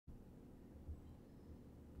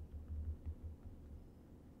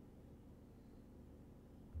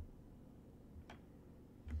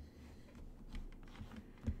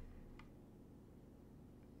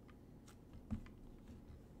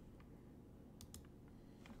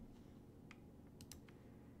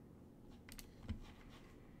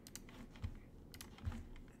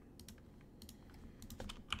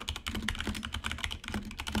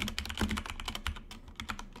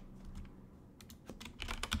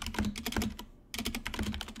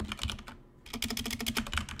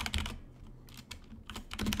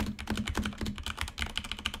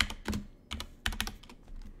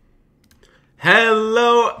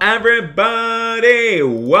Hello everybody!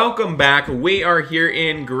 Welcome back. We are here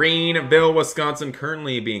in Greenville, Wisconsin,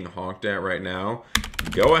 currently being honked at right now.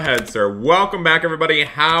 Go ahead, sir. Welcome back, everybody.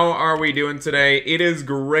 How are we doing today? It is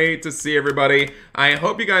great to see everybody. I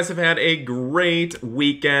hope you guys have had a great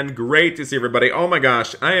weekend. Great to see everybody. Oh my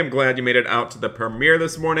gosh, I am glad you made it out to the premiere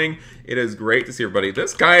this morning. It is great to see everybody.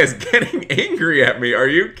 This guy is getting angry at me. Are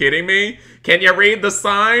you kidding me? Can you read the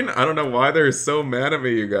sign? I don't know why they're so mad at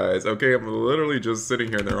me, you guys. Okay, I'm literally just sitting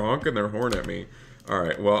here and they're honking their horn at me.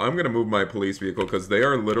 Alright, well, I'm going to move my police vehicle because they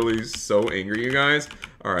are literally so angry, you guys.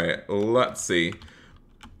 Alright, let's see.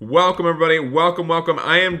 Welcome, everybody. Welcome, welcome.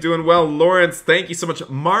 I am doing well. Lawrence, thank you so much.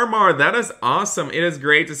 Marmar, that is awesome. It is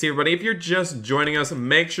great to see everybody. If you're just joining us,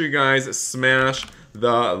 make sure you guys smash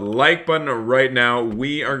the like button right now.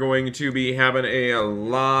 We are going to be having a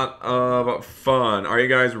lot of fun. Are you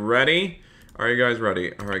guys ready? Are you guys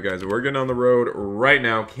ready? All right, guys, we're getting on the road right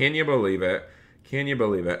now. Can you believe it? Can you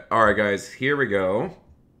believe it? All right, guys, here we go.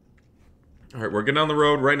 All right, we're getting on the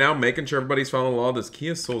road right now, making sure everybody's following the law. This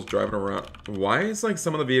Kia Soul's driving around. Why is, like,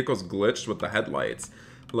 some of the vehicles glitched with the headlights?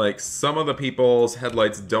 Like, some of the people's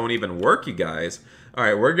headlights don't even work, you guys. All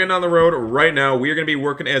right, we're getting on the road right now. We are going to be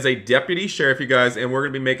working as a deputy sheriff, you guys, and we're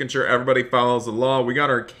going to be making sure everybody follows the law. We got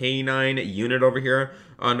our K9 unit over here.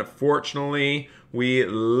 Unfortunately, we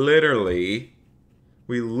literally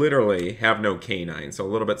have no K9, so a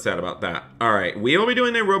little bit sad about that. All right, we will be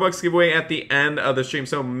doing a Robux giveaway at the end of the stream,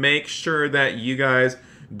 so make sure that you guys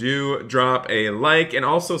do drop a like and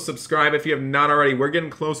also subscribe if you have not already. We're getting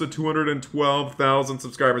close to 212,000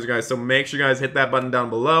 subscribers, guys, so make sure you guys hit that button down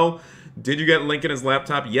below. Did you get Link in his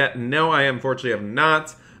laptop yet? No, I unfortunately have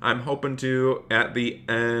not. I'm hoping to at the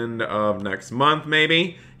end of next month,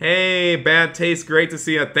 maybe. Hey, Bad Taste, great to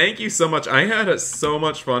see you. Thank you so much. I had so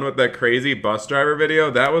much fun with that crazy bus driver video.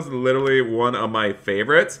 That was literally one of my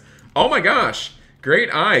favorites. Oh my gosh,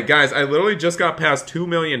 great eye. Guys, I literally just got past $2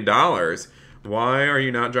 million. Why are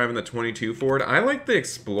you not driving the 22 Ford? I like the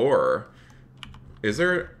Explorer. Is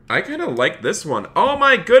there... I kind of like this one. Oh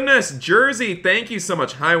my goodness, Jersey, thank you so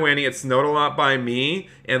much. Hi, Wanny. It snowed a lot by me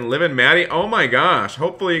and Liv and Maddie. Oh my gosh.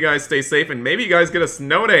 Hopefully you guys stay safe and maybe you guys get a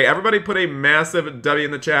snow day. Everybody put a massive W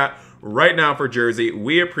in the chat right now for Jersey.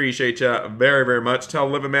 We appreciate you very, very much. Tell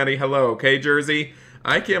Liv and Maddie hello, okay, Jersey?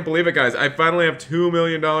 I can't believe it, guys. I finally have $2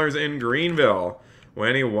 million in Greenville.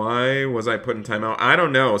 Wanny, why was I put in timeout? I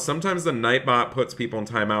don't know. Sometimes the Nightbot puts people in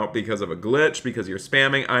timeout because of a glitch, because you're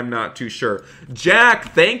spamming. I'm not too sure.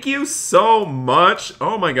 Jack, thank you so much.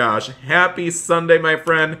 Oh my gosh. Happy Sunday, my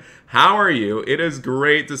friend. How are you? It is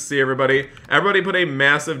great to see everybody. Everybody put a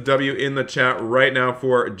massive W in the chat right now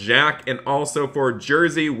for Jack and also for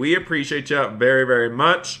Jersey. We appreciate you very, very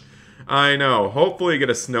much. I know. Hopefully you get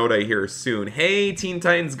a snow day here soon. Hey, Teen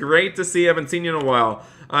Titans. Great to see you. Haven't seen you in a while.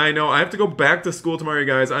 I know, I have to go back to school tomorrow, you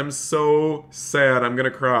guys. I'm so sad. I'm gonna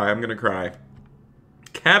cry. I'm gonna cry.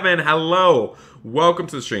 Kevin, hello. Welcome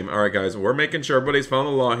to the stream. All right, guys, we're making sure everybody's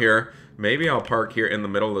following the law here. Maybe I'll park here in the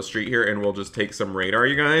middle of the street here and we'll just take some radar,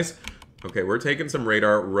 you guys. Okay, we're taking some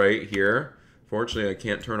radar right here. Fortunately, I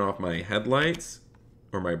can't turn off my headlights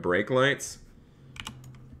or my brake lights.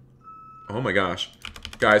 Oh my gosh.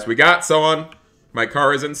 Guys, we got someone. My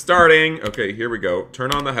car isn't starting. Okay, here we go.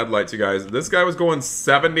 Turn on the headlights, you guys. This guy was going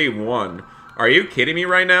 71. Are you kidding me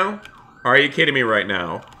right now? Are you kidding me right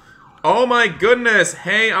now? Oh my goodness.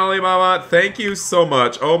 Hey, Alibaba. Thank you so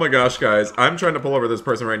much. Oh my gosh, guys. I'm trying to pull over this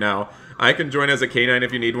person right now. I can join as a K9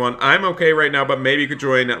 if you need one. I'm okay right now, but maybe you could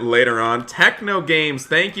join later on. Techno Games,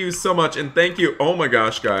 thank you so much. And thank you. Oh my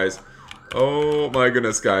gosh, guys. Oh my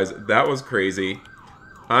goodness, guys. That was crazy.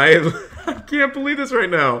 I can't believe this right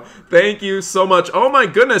now. Thank you so much. Oh my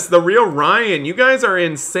goodness, The Real Ryan. You guys are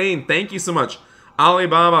insane. Thank you so much.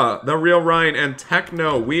 Alibaba, The Real Ryan, and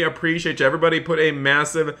Techno. We appreciate you. Everybody put a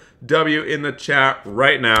massive W in the chat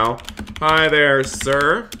right now. Hi there,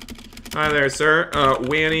 sir. Hi there, sir.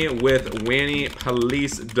 Wanny with Wanny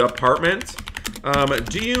Police Department.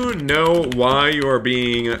 Do you know why you are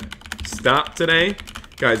being stopped today?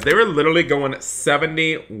 Guys, they were literally going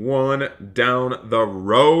 71 down the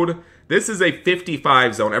road. This is a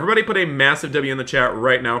 55 zone. Everybody put a massive W in the chat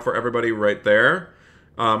right now for everybody right there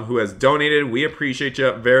who has donated. We appreciate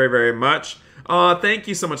you very, very much. Thank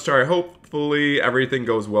you so much, Tari. Hopefully everything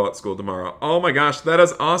goes well at school tomorrow. Oh my gosh, that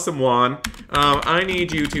is awesome, Juan. I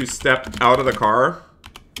need you to step out of the car.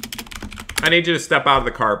 I need you to step out of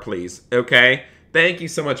the car, please. Okay? Thank you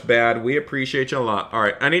so much, Bad. We appreciate you a lot. All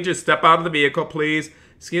right, I need you to step out of the vehicle, please.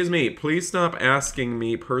 Excuse me, please stop asking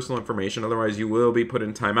me personal information, otherwise you will be put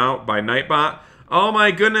in timeout by Nightbot. Oh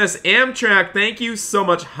my goodness, Amtrak, thank you so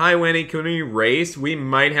much. Hi, Wanny, can we race? We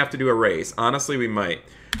might have to do a race. Honestly, we might.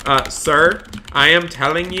 Sir, I am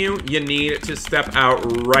telling you, you need to step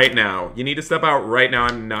out right now. You need to step out right now.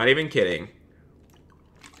 I'm not even kidding.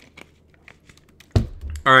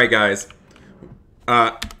 Alright, guys.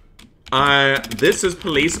 This is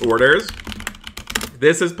police orders.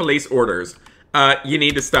 This is police orders. You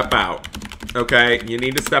need to step out. Okay? You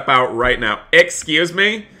need to step out right now. Excuse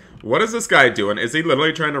me? What is this guy doing? Is he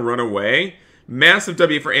literally trying to run away? Massive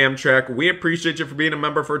W for Amtrak. We appreciate you for being a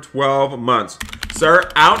member for 12 months. Sir,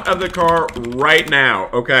 out of the car right now,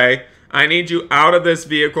 okay? I need you out of this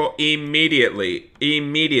vehicle immediately.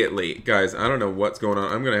 Immediately. Guys, I don't know what's going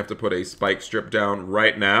on. I'm going to have to put a spike strip down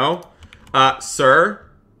right now. Sir?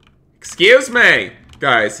 Excuse me!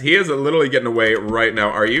 Guys, he is literally getting away right now.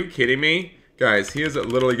 Are you kidding me? Guys, he is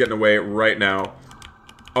literally getting away right now.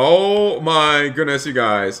 Oh my goodness, you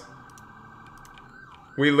guys.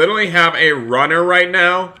 We literally have a runner right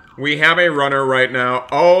now. We have a runner right now.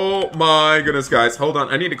 Oh my goodness, guys. Hold on.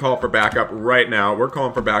 I need to call for backup right now. We're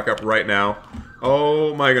calling for backup right now.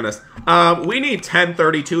 Oh my goodness. We need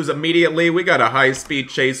 1032s immediately. We got a high-speed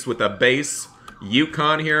chase with a base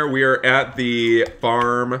Yukon here. We are at the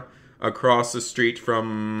farm across the street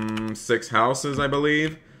from 6 houses, I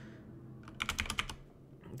believe.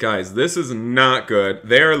 Guys, this is not good.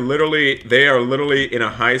 They are literally in a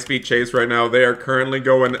high-speed chase right now. They are currently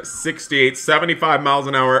going 68, 75 miles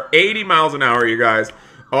an hour, 80 miles an hour, you guys.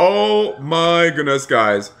 Oh my goodness,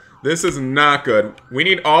 guys. This is not good. We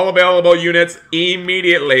need all available units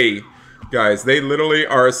immediately. Guys, they literally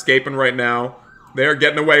are escaping right now. They are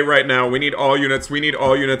getting away right now. We need all units. We need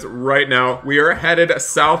all units right now. We are headed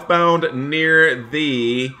southbound near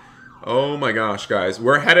the... Oh my gosh, guys.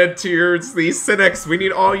 We're headed towards the Cynics. We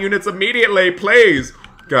need all units immediately, please.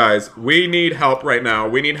 Guys, we need help right now.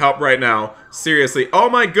 We need help right now. Seriously. Oh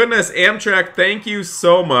my goodness, Amtrak, thank you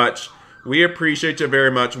so much. We appreciate you very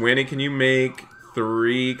much. Wanny, can you make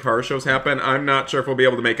 3 car shows happen? I'm not sure if we'll be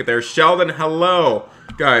able to make it there. Sheldon, hello.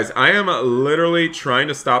 Guys, I am literally trying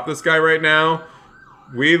to stop this guy right now.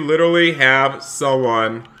 We literally have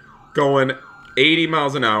someone going 80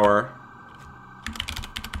 miles an hour.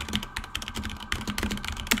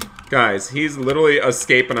 Guys, he's literally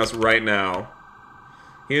escaping us right now.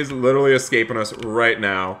 He is literally escaping us right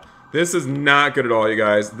now. This is not good at all, you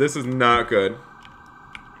guys. This is not good.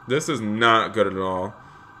 This is not good at all.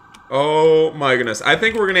 Oh my goodness. I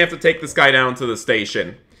think we're going to have to take this guy down to the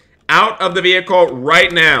station. Out of the vehicle right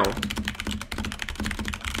now.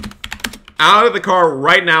 Out of the car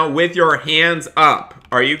right now with your hands up.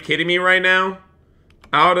 Are you kidding me right now?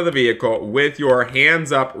 Out of the vehicle with your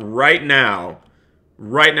hands up right now.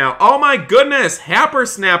 Right now. Oh my goodness! Happer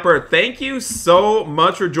Snapper, thank you so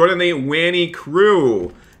much for joining the Wanny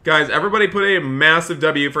crew. Guys, everybody put a massive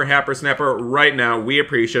W for Happer Snapper right now. We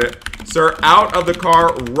appreciate it. Sir, out of the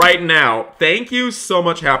car right now. Thank you so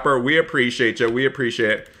much, Happer. We appreciate you. We appreciate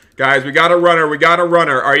it. Guys, we got a runner. We got a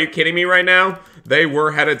runner. Are you kidding me right now? They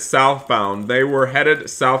were headed southbound. They were headed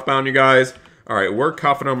southbound, you guys. Alright, we're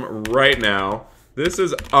cuffing them right now. This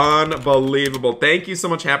is unbelievable. Thank you so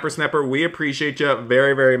much, Happer Snapper. We appreciate you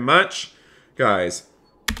very, very much. Guys,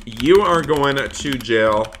 you are going to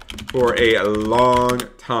jail for a long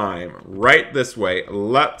time. Right this way.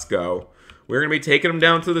 Let's go. We're going to be taking them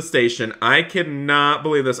down to the station. I cannot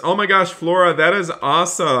believe this. Oh my gosh, Flora, that is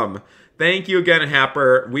awesome. Thank you again,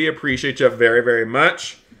 Happer. We appreciate you very, very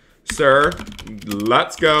much. Sir,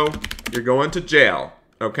 let's go. You're going to jail,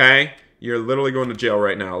 okay? You're literally going to jail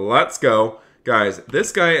right now. Let's go. Guys,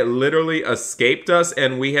 this guy literally escaped us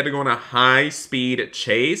and we had to go on a high-speed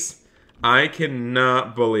chase. I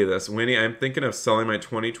cannot believe this. Wanny, I'm thinking of selling my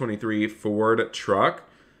 2023 Ford truck.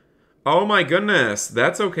 Oh my goodness.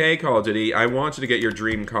 That's okay, Call of Duty. I want you to get your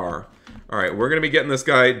dream car. Alright, we're going to be getting this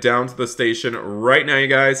guy down to the station right now, you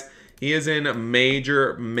guys. He is in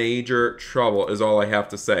major, major trouble is all I have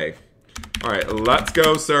to say. Alright, let's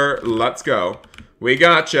go, sir. Let's go. We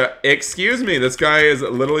gotcha. Excuse me, this guy is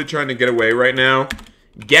literally trying to get away right now.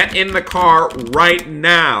 Get in the car right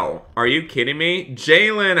now. Are you kidding me?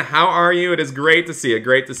 Jalen, how are you? It is great to see you.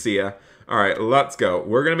 Great to see you. Alright, let's go.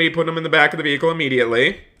 We're going to be putting him in the back of the vehicle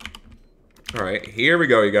immediately. Alright, here we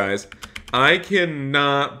go, you guys. I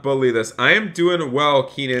cannot believe this. I am doing well,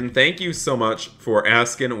 Keenan. Thank you so much for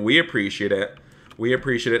asking. We appreciate it. We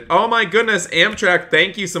appreciate it. Oh my goodness, Amtrak,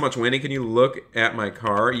 thank you so much. Wanny, can you look at my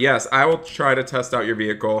car? Yes, I will try to test out your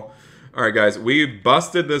vehicle. Alright guys, we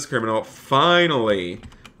busted this criminal. Finally.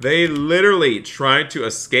 They literally tried to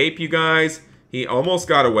escape, you guys. He almost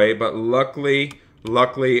got away, but luckily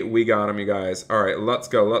we got him, you guys. Alright, let's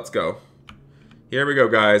go, let's go. Here we go,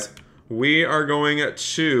 guys. We are going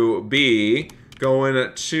to be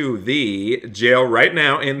going to the jail right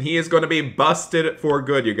now, and he is going to be busted for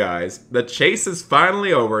good, you guys. The chase is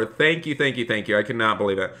finally over. Thank you, thank you, thank you. I cannot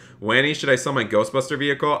believe it. Wanny, should I sell my Ghostbuster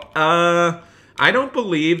vehicle? I don't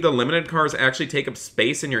believe the limited cars actually take up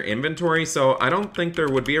space in your inventory, so I don't think there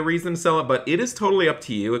would be a reason to sell it, but it is totally up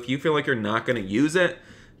to you. If you feel like you're not going to use it,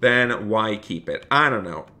 then why keep it? I don't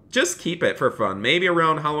know. Just keep it for fun. Maybe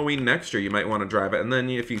around Halloween next year you might want to drive it, and then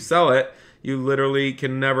if you sell it, you literally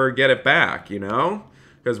can never get it back, you know?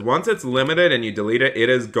 Because once it's limited and you delete it, it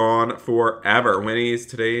is gone forever. Winnie's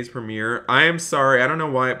today's premiere. I am sorry. I don't know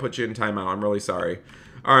why it put you in timeout. I'm really sorry.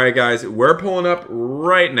 All right, guys. We're pulling up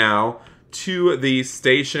right now to the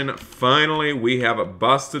station. Finally, we have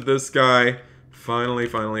busted this guy. Finally,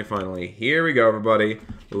 finally, finally. Here we go, everybody.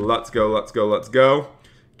 Let's go, let's go, let's go.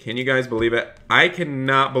 Can you guys believe it? I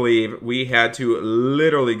cannot believe we had to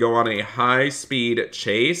literally go on a high-speed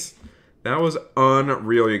chase. That was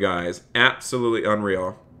unreal, you guys. Absolutely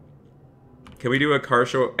unreal. Can we do a car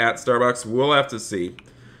show at Starbucks? We'll have to see.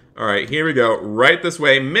 All right, here we go. Right this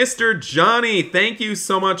way. Mr. Johnny, thank you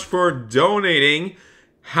so much for donating.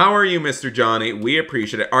 How are you, Mr. Johnny? We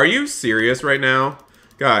appreciate it. Are you serious right now?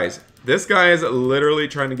 Guys, this guy is literally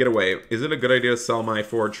trying to get away. Is it a good idea to sell my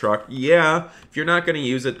Ford truck? Yeah. If you're not going to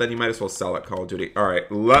use it, then you might as well sell it, Call of Duty. All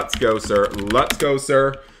right, let's go, sir. Let's go,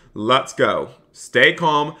 sir. Let's go. Stay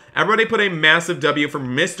calm. Everybody put a massive W for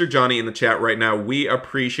Mr. Johnny in the chat right now. We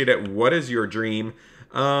appreciate it. What is your dream?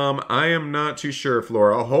 I am not too sure,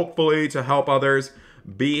 Flora. Hopefully to help others,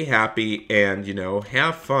 be happy, and, you know,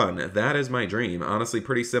 have fun. That is my dream. Honestly,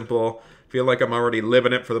 pretty simple. Feel like I'm already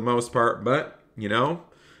living it for the most part, but, you know,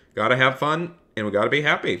 gotta have fun, and we gotta be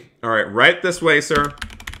happy. All right, right this way, sir.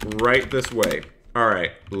 Right this way. All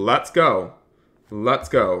right, let's go. Let's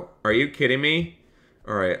go. Are you kidding me?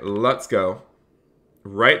 All right, let's go.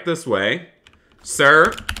 Right this way.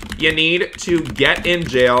 Sir, you need to get in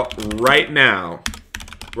jail right now.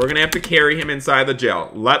 We're going to have to carry him inside the jail.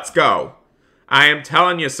 Let's go. I am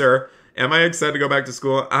telling you, sir. Am I excited to go back to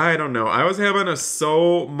school? I don't know. I was having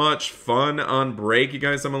so much fun on break, you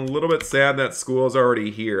guys. I'm a little bit sad that school is already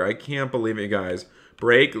here. I can't believe it, you guys.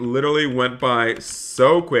 Break literally went by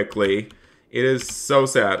so quickly. It is so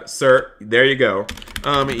sad. Sir, there you go.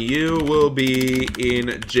 You will be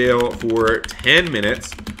in jail for 10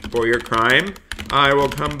 minutes for your crime. I will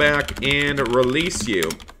come back and release you.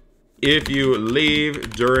 If you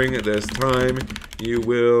leave during this time, you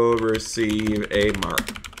will receive a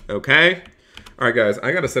mark. Okay? All right, guys.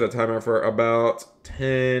 I got to set a timer for about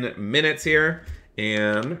 10 minutes here.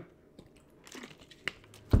 And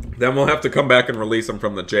then we'll have to come back and release him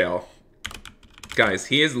from the jail. Guys,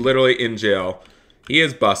 he is literally in jail. He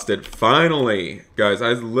is busted. Finally. Guys, I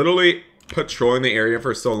was literally patrolling the area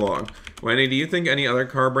for so long. Wanny, do you think any other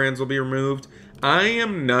car brands will be removed? I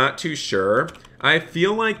am not too sure. I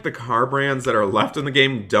feel like the car brands that are left in the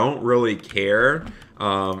game don't really care.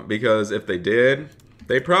 Because if they did,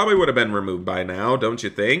 they probably would have been removed by now, don't you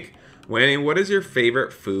think? Wanny, what is your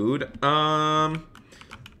favorite food? I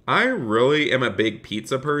really am a big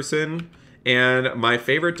pizza person. And my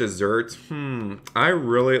favorite dessert, I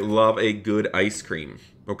really love a good ice cream,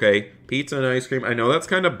 okay? Pizza and ice cream. I know that's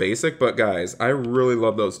kind of basic, but guys, I really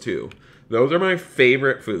love those too. Those are my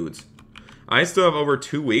favorite foods. I still have over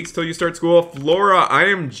 2 weeks till you start school. Flora, I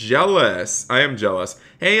am jealous. I am jealous.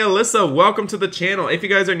 Hey, Alyssa, welcome to the channel. If you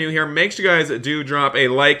guys are new here, make sure you guys do drop a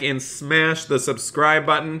like and smash the subscribe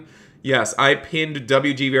button. Yes, I pinned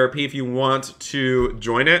WGVRP if you want to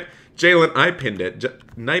join it. Jalen, I pinned it.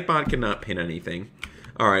 Nightbot cannot pin anything.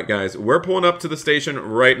 Alright, guys. We're pulling up to the station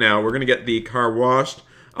right now. We're going to get the car washed.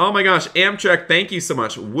 Oh my gosh, Amtrak, thank you so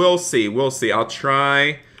much. We'll see. We'll see. I'll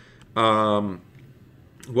try.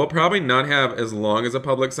 We'll probably not have as long as a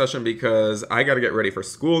public session because I got to get ready for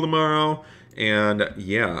school tomorrow. And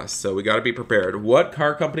yeah, so we got to be prepared. What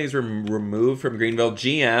car companies were removed from Greenville?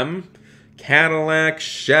 GM, Cadillac,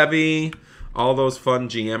 Chevy, all those fun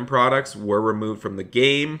GM products were removed from the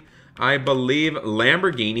game. I believe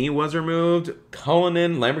Lamborghini was removed.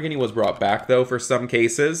 Cullinan, Lamborghini was brought back, though, for some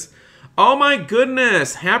cases. Oh, my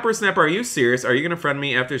goodness. Happersnap, are you serious? Are you going to friend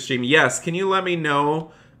me after stream? Yes. Can you let me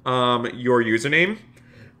know your username?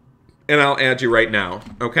 And I'll add you right now,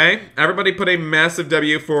 okay? Everybody put a massive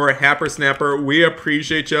W for Happersnapper. We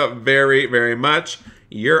appreciate you very, very much.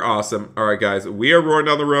 You're awesome. All right, guys. We are roaring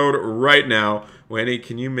down the road right now. Wanny,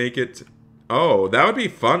 can you make it? Oh, that would be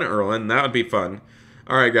fun, Erlen. That would be fun.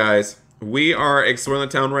 All right, guys, we are exploring the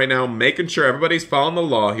town right now, making sure everybody's following the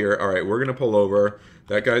law here. All right, we're going to pull over.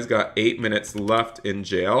 That guy's got 8 minutes left in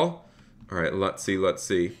jail. All right, let's see, let's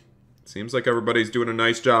see. Seems like everybody's doing a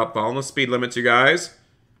nice job following the speed limits, you guys.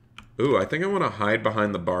 Ooh, I think I want to hide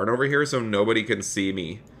behind the barn over here so nobody can see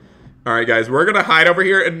me. Alright, guys, we're going to hide over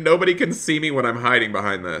here and nobody can see me when I'm hiding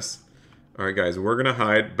behind this. Alright, guys, we're going to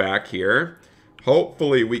hide back here.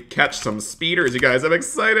 Hopefully, we catch some speeders, you guys. I'm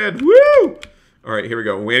excited. Woo! Alright, here we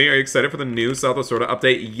go. Wanny, are you excited for the new Southwest Florida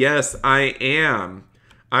update? Yes, I am.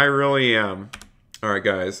 I really am. Alright,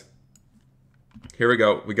 guys. Here we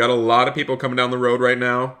go. We got a lot of people coming down the road right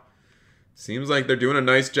now. Seems like they're doing a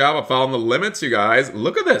nice job of following the limits, you guys.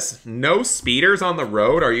 Look at this. No speeders on the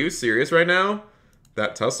road. Are you serious right now?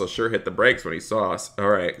 That Tesla sure hit the brakes when he saw us.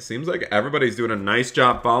 Alright, seems like everybody's doing a nice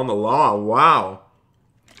job following the law. Wow.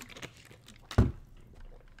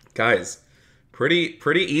 Guys, pretty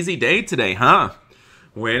easy day today, huh?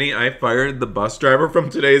 Wanny, I fired the bus driver from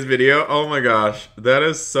today's video. Oh my gosh, that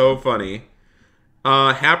is so funny.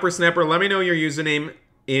 Happer Snapper, let me know your username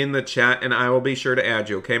in the chat and I will be sure to add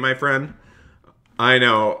you, okay, my friend? I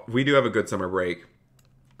know, we do have a good summer break.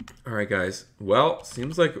 Alright, guys. Well,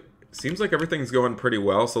 seems like everything's going pretty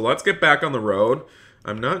well, so let's get back on the road.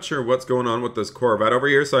 I'm not sure what's going on with this Corvette over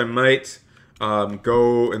here, so I might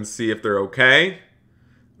go and see if they're okay.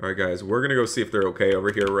 Alright, guys, we're gonna go see if they're okay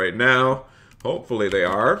over here right now. Hopefully they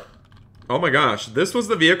are. Oh my gosh, this was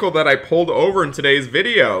the vehicle that I pulled over in today's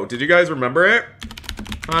video. Did you guys remember it?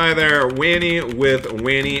 Hi there, Wanny with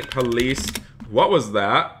Wanny Police. What was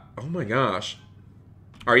that? Oh my gosh.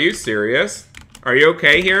 Are you serious? Are you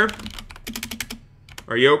okay here?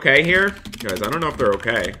 Are you okay here? Guys, I don't know if they're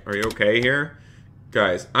okay. Are you okay here?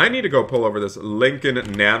 Guys, I need to go pull over this Lincoln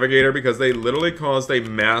Navigator because they literally caused a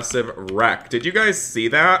massive wreck. Did you guys see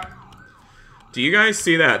that? Do you guys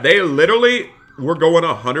see that? They literally were going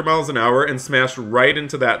 100 miles an hour and smashed right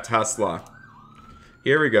into that Tesla.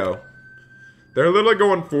 Here we go. They're literally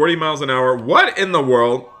going 40 miles an hour. What in the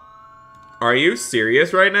world? Are you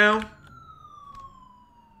serious right now?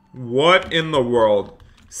 What in the world?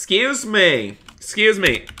 Excuse me. Excuse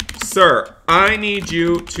me. Sir, I need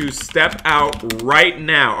you to step out right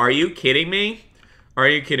now. Are you kidding me? Are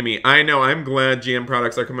you kidding me? I know, I'm glad GM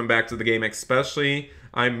products are coming back to the game, especially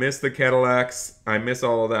I miss the Cadillacs. I miss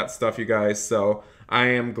all of that stuff, you guys. So I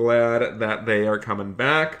am glad that they are coming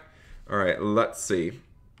back. All right, let's see.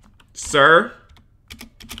 Sir,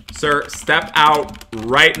 step out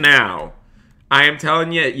right now. I am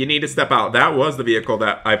telling you, you need to step out. That was the vehicle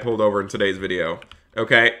that I pulled over in today's video.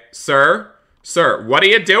 Okay, sir, what are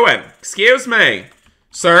you doing? Excuse me.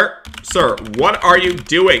 Sir, what are you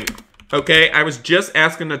doing? Okay, I was just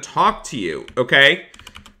asking to talk to you, okay?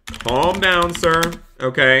 Calm down, sir,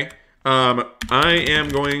 okay? I am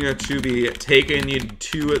going to be taking you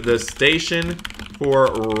to the station for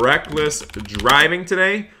reckless driving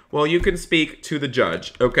today. Well, you can speak to the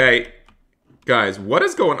judge, okay? Guys, what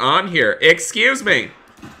is going on here? Excuse me.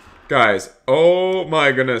 Guys, oh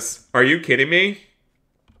my goodness. Are you kidding me?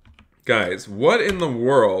 Guys, what in the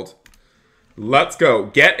world? Let's go.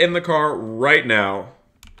 Get in the car right now.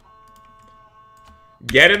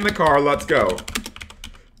 Get in the car. Let's go.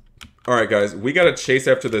 Alright, guys. We gotta chase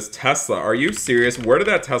after this Tesla. Are you serious? Where did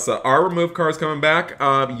that Tesla? Are removed cars coming back?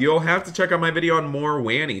 You'll have to check out my video on more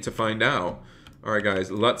Wanny to find out. Alright,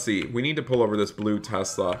 guys. Let's see. We need to pull over this blue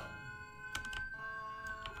Tesla.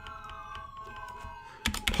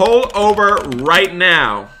 Pull over right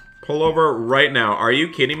now. Pull over right now. Are you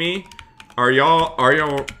kidding me? Are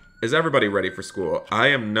y'all, is everybody ready for school? I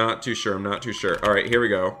am not too sure. I'm not too sure. All right, here we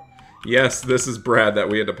go. Yes, this is Brad that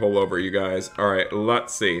we had to pull over, you guys. All right,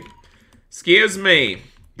 let's see. Excuse me.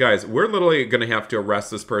 Guys, we're literally going to have to arrest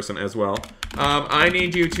this person as well. I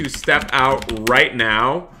need you to step out right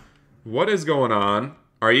now. What is going on?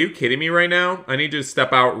 Are you kidding me right now? I need you to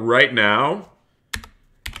step out right now.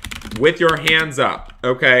 With your hands up,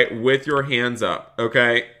 okay? With your hands up,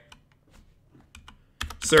 okay?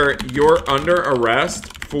 Sir, you're under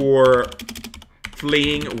arrest for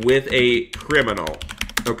fleeing with a criminal,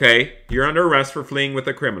 okay? You're under arrest for fleeing with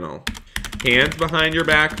a criminal. Hands behind your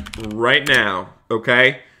back right now,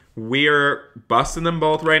 okay? We are busting them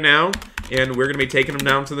both right now, and we're going to be taking them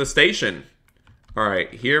down to the station. All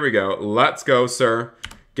right, here we go. Let's go, sir.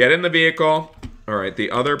 Get in the vehicle. All right,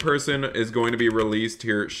 the other person is going to be released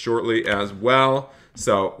here shortly as well.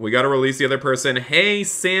 So we got to release the other person. Hey,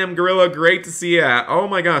 Sam Gorilla, great to see you. Oh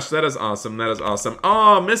my gosh, that is awesome. That is awesome.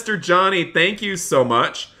 Oh, Mr. Johnny, thank you so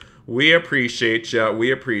much. We appreciate you.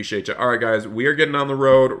 We appreciate you. All right, guys, we are getting on the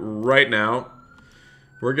road right now.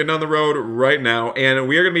 We're getting on the road right now, and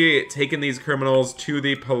we are going to be taking these criminals to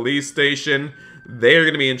the police station. They are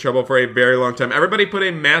going to be in trouble for a very long time. Everybody put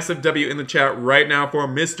a massive W in the chat right now for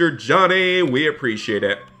Mr. Johnny. We appreciate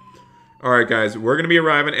it. All right, guys, we're going to be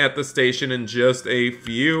arriving at the station in just a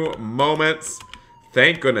few moments.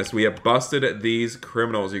 Thank goodness we have busted these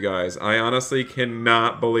criminals, you guys. I honestly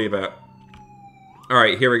cannot believe it.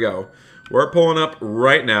 Alright, here we go. We're pulling up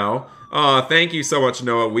right now. Aw, thank you so much,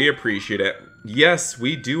 Noah. We appreciate it. Yes,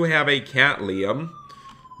 we do have a cat, Liam.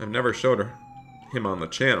 I've never showed him on the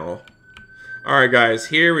channel. Alright, guys,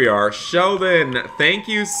 here we are. Sheldon, thank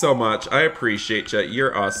you so much. I appreciate you.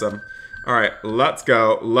 You're awesome. Alright, let's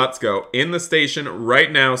go. Let's go. In the station right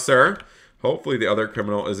now, sir. Hopefully the other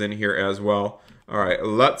criminal is in here as well. Alright,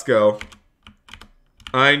 let's go.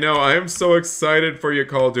 I know, I am so excited for your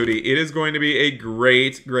Call of Duty. It is going to be a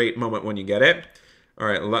great, great moment when you get it.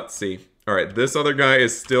 Alright, let's see. Alright, this other guy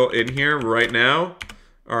is still in here right now.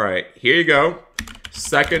 Alright, here you go.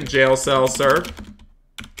 Second jail cell, sir.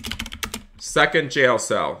 Second jail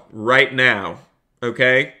cell. Right now.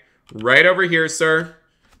 Okay? Right over here, sir.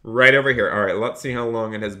 Right over here. Alright, let's see how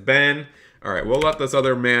long it has been. Alright, we'll let this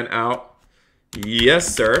other man out.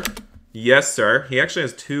 Yes, sir. Yes, sir. He actually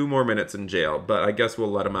has 2 more minutes in jail, but I guess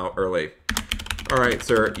we'll let him out early. Alright,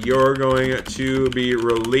 sir. You're going to be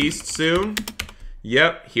released soon.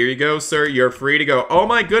 Yep, here you go, sir. You're free to go. Oh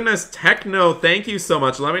my goodness, Techno, thank you so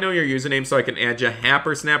much. Let me know your username so I can add you.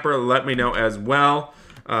 Happer Snapper, let me know as well.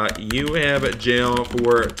 You have jail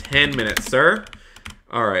for 10 minutes, sir.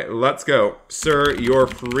 Alright, let's go. Sir, you're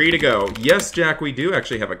free to go. Yes, Jack, we do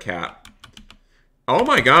actually have a cat. Oh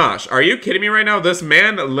my gosh, are you kidding me right now? This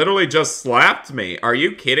man literally just slapped me. Are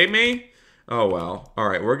you kidding me? Oh well.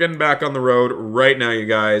 Alright, we're getting back on the road right now, you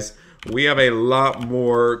guys. We have a lot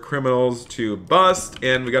more criminals to bust,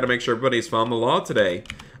 and we got to make sure everybody's found the law today.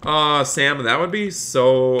 Sam, that would be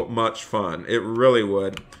so much fun. It really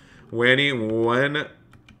would. Wanny, when...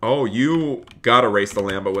 Oh, you gotta race the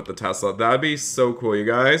Lambo with the Tesla. That'd be so cool, you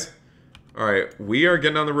guys. Alright, we are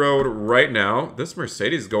getting on the road right now. This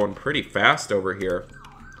Mercedes is going pretty fast over here.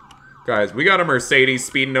 Guys, we got a Mercedes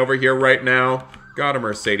speeding over here right now. Got a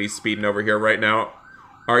Mercedes speeding over here right now.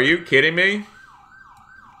 Are you kidding me?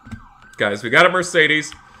 Guys, we got a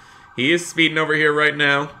Mercedes. He is speeding over here right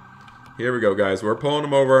now. Here we go, guys. We're pulling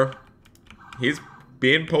him over. He's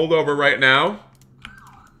being pulled over right now.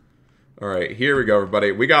 Alright, here we go,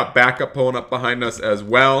 everybody. We got backup pulling up behind us as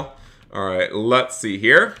well. Alright, let's see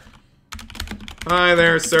here. Hi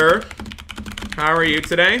there, sir. How are you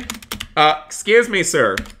today? Excuse me,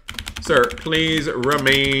 sir. Sir, please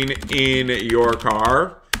remain in your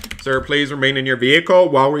car. Sir, please remain in your vehicle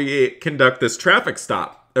while we conduct this traffic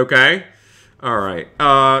stop. Okay? Alright.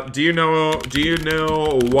 Do you know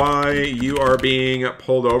why you are being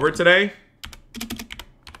pulled over today?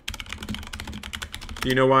 Do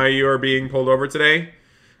you know why you are being pulled over today?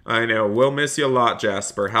 I know. We'll miss you a lot,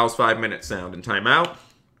 Jasper. How's 5-minute sound and timeout?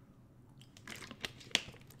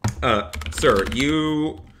 Sir,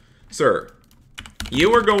 you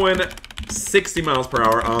are going 60 miles per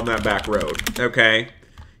hour on that back road, okay?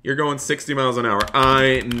 You're going 60 miles an hour.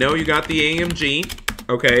 I know you got the AMG,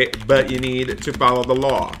 okay, but you need to follow the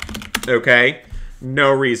law, okay?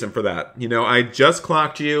 No reason for that. You know, I just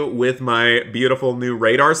clocked you with my beautiful new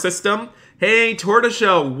radar system. Hey,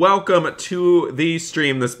 Tortoiseshell, welcome to the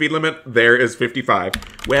stream. The speed limit there is 55.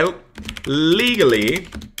 Well, legally,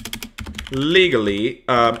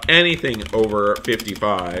 anything over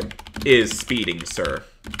 55 is speeding, sir.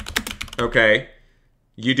 Okay?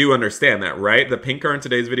 You do understand that, right? The pink car in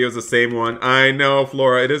today's video is the same one. I know,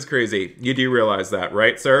 Flora, it is crazy. You do realize that,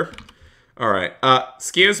 right, sir? Alright,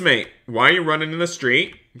 excuse me. Why are you running in the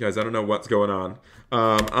street? Guys, I don't know what's going on.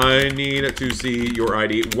 I need to see your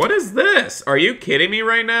ID. What is this? Are you kidding me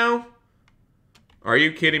right now? Are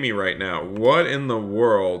you kidding me right now? What in the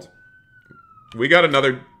world? We got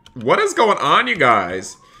another... What is going on, you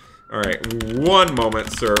guys? Alright, one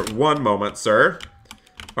moment, sir. One moment, sir.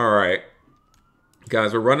 Alright.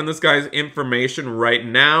 Guys, we're running this guy's information right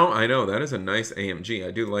now. I know, that is a nice AMG.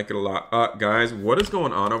 I do like it a lot. Guys, what is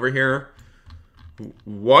going on over here?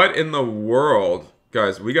 What in the world?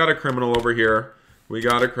 Guys, we got a criminal over here. We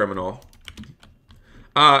got a criminal.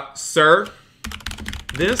 Sir,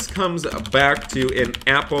 this comes back to an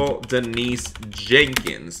Apple Denise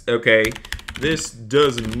Jenkins, okay? This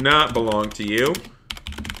does not belong to you.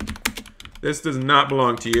 This does not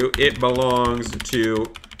belong to you. It belongs to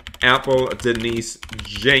Apple Denise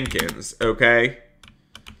Jenkins, okay?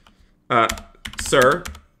 Sir,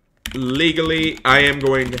 legally, I am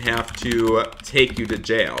going to have to take you to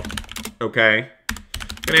jail, okay?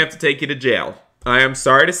 Gonna have to take you to jail. I am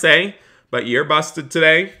sorry to say, but you're busted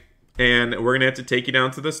today, and we're gonna have to take you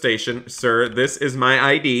down to the station. Sir, this is my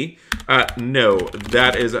ID. No,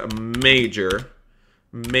 that is a major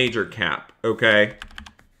cap, okay?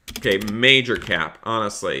 Okay, major cap,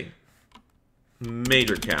 honestly.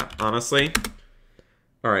 Major cap, honestly.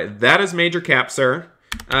 All right, that is major cap, sir.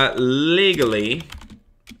 Legally.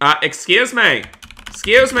 Excuse me.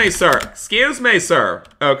 Excuse me, sir. Excuse me, sir.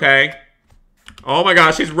 Okay. Oh my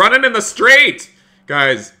gosh, he's running in the street.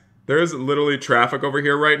 Guys, there's literally traffic over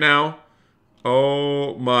here right now.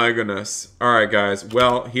 Oh my goodness. All right, guys.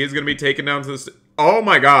 Well, he's going to be taken down to this. Oh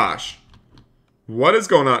my gosh. What is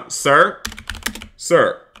going on? Sir?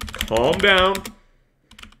 Sir, calm down.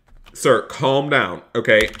 Sir, calm down.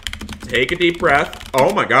 Okay. Take a deep breath.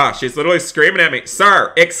 Oh my gosh, he's literally screaming at me.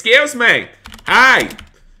 Sir, excuse me. Hi.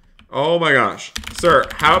 Oh my gosh. Sir,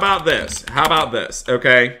 how about this? How about this?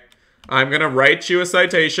 Okay. I'm going to write you a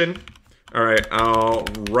citation. All right, I'll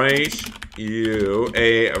write you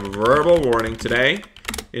a verbal warning today.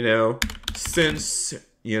 You know, since,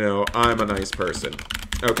 you know, I'm a nice person.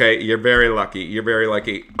 Okay, you're very lucky. You're very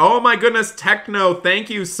lucky. Oh my goodness, Techno, thank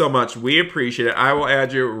you so much. We appreciate it. I will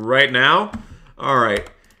add you right now. All right,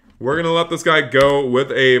 we're going to let this guy go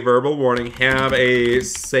with a verbal warning. Have a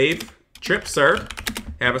safe trip, sir.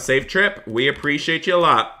 Have a safe trip. We appreciate you a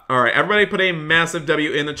lot. All right, everybody put a massive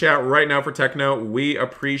W in the chat right now for Techno. We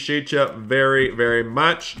appreciate you very, very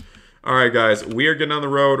much. All right, guys, we are getting on the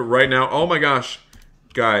road right now. Oh my gosh.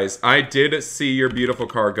 Guys, I did see your beautiful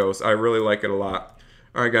car, Ghost. I really like it a lot.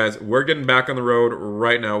 All right, guys, we're getting back on the road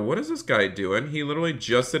right now. What is this guy doing? He literally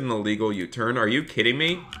just did an illegal U-turn. Are you kidding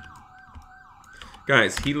me?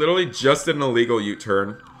 Guys, he literally just did an illegal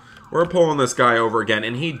U-turn. We're pulling this guy over again,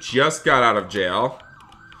 and he just got out of jail.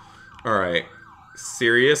 All right.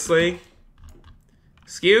 Seriously?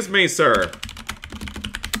 Excuse me, sir.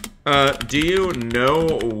 Do you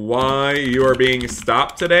know why you are being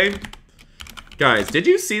stopped today? Guys, did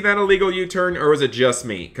you see that illegal U-turn, or was it just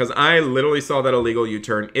me? Because I literally saw that illegal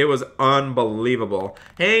U-turn. It was unbelievable.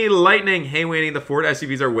 Hey, Lightning. Hey, Wanny, the Ford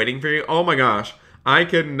SUVs are waiting for you. Oh my gosh. I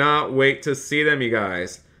could not wait to see them, you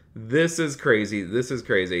guys. This is crazy. This is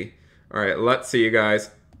crazy. All right, let's see, you guys.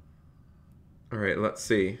 All right, let's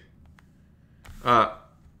see.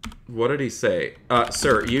 What did he say?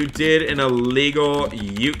 Sir, you did an illegal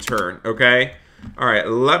U-turn, okay? All right,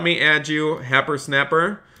 let me add you, Happer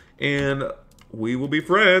Snapper, and we will be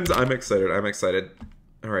friends. I'm excited. I'm excited.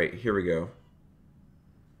 All right, here we go.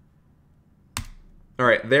 All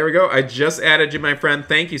right, there we go. I just added you, my friend.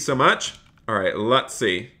 Thank you so much. All right, let's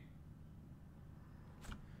see.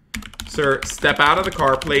 Sir, step out of the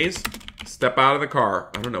car, please. Step out of the car.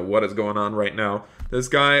 I don't know what is going on right now. This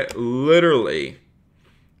guy literally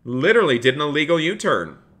did an illegal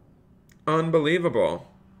U-turn. Unbelievable.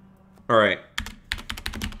 All right.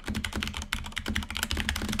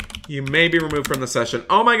 You may be removed from the session.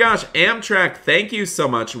 Oh my gosh, Amtrak, thank you so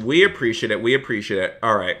much. We appreciate it. We appreciate it.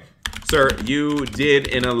 All right. Sir, you did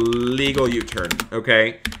an illegal U-turn,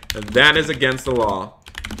 okay? That is against the law.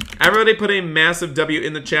 Everybody put a massive W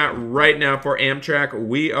in the chat right now for Amtrak.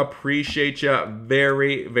 We appreciate you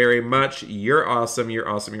very, very much. You're awesome. You're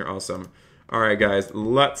awesome. You're awesome. All right, guys,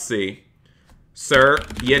 let's see. Sir,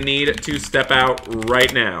 you need to step out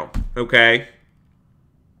right now, okay?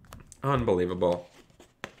 Unbelievable.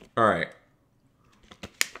 All right.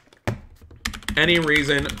 Any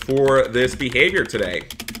reason for this behavior today?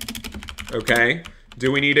 Okay.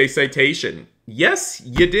 Do we need a citation? Yes,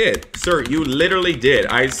 you did. Sir, you literally did.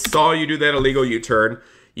 I saw you do that illegal U-turn.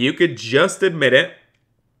 You could just admit it.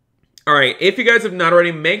 All right, if you guys have not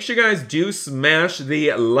already, make sure you guys do smash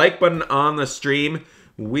the like button on the stream.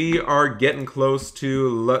 We are getting close to,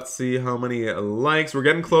 let's see how many likes. We're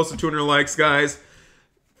getting close to 200 likes, guys.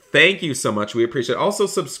 Thank you so much. We appreciate it. Also,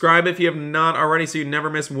 subscribe if you have not already so you never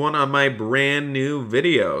miss one of my brand new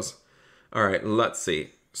videos. All right, let's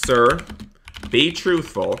see. Sir, be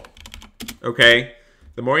truthful. Okay,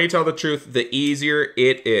 the more you tell the truth, the easier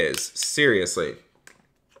it is. Seriously.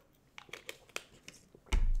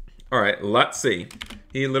 All right, let's see.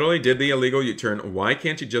 He literally did the illegal U-turn. Why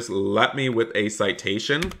can't you just let me with a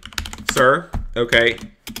citation? Sir, okay,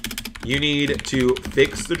 you need to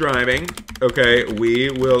fix the driving. Okay, we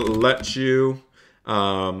will let you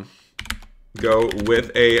go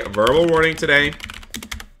with a verbal warning today.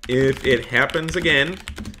 If it happens again,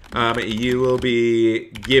 you will be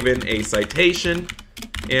given a citation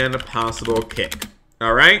and a possible kick.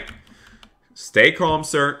 All right? Stay calm,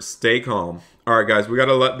 sir. Stay calm. All right, guys. We got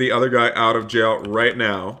to let the other guy out of jail right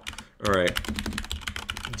now. All right.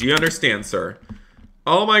 Do you understand, sir?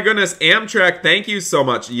 Oh, my goodness. Amtrak, thank you so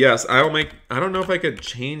much. Yes, I will make... I don't know if I could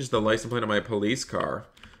change the license plate of my police car.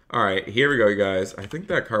 All right, here we go, you guys. I think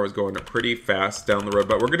that car was going pretty fast down the road,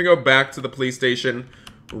 but we're going to go back to the police station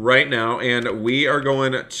right now, and we are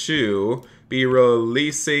going to be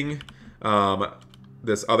releasing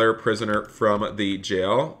this other prisoner from the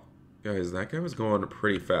jail. Guys, that guy was going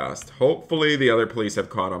pretty fast. Hopefully the other police have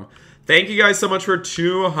caught him. Thank you guys so much for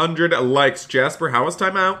 200 likes. Jasper, how was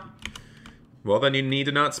timeout? Well, then you need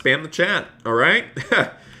to not spam the chat, all right?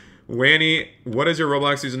 Wanny, what is your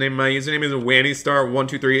Roblox username? My username is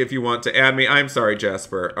WannyStar123 if you want to add me. I'm sorry,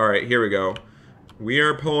 Jasper. All right, here we go. We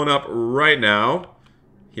are pulling up right now.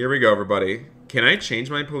 Here we go, everybody. Can I change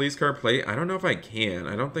my police car plate? I don't know if I can.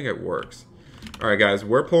 I don't think it works. All right, guys,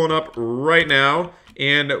 we're pulling up right now,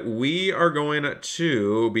 and we are going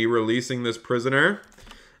to be releasing this prisoner.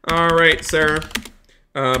 All right, sir.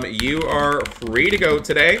 You are free to go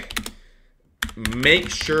today. Make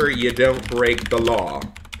sure you don't break the law,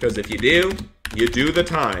 because if you do, you do the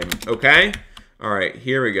time, okay? All right,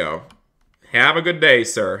 here we go. Have a good day,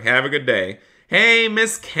 sir. Have a good day. Hey,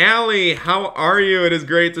 Miss Callie, how are you? It is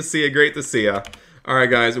great to see you. Great to see you. All right,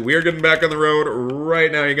 guys, we are getting back on the road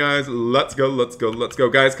right now, you guys. Let's go, let's go, let's go.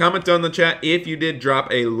 Guys, comment down in the chat if you did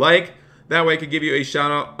drop a like. That way I could give you a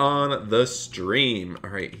shout out on the stream.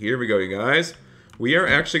 All right, here we go, you guys. We are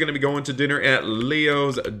actually going to be going to dinner at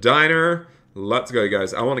Leo's Diner. Let's go, you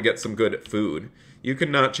guys. I want to get some good food. You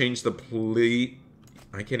cannot change the plate.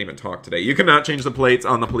 I can't even talk today. You cannot change the plates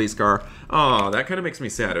on the police car. Oh, that kind of makes me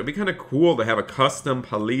sad. It would be kind of cool to have a custom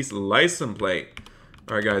police license plate.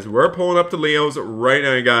 All right, guys. We're pulling up to Leo's right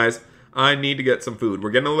now, you guys. I need to get some food. We're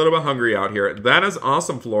getting a little bit hungry out here. That is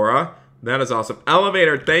awesome, Flora. That is awesome.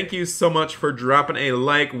 Elevator, thank you so much for dropping a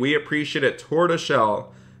like. We appreciate it.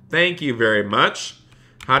 Tortoiseshell, thank you very much.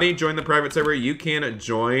 How do you join the private server? You can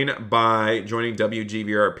join by joining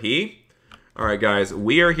WGVRP. All right, guys,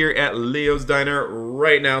 we are here at Leo's Diner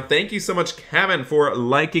right now. Thank you so much, Kevin, for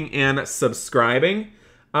liking and subscribing.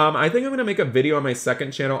 I think I'm going to make a video on my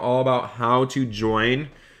second channel all about how to join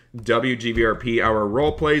WGVRP, our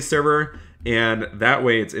roleplay server, and that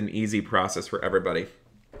way it's an easy process for everybody.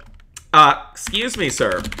 Excuse me,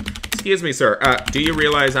 sir. Excuse me, sir. Do you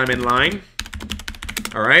realize I'm in line?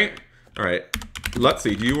 All right. All right. Let's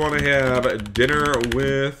see. Do you want to have dinner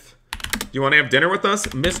with... Do you want to have dinner with us,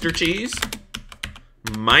 Mr. Cheese?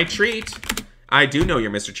 My treat. I do know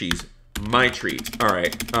you're Mr. Cheese. My treat. All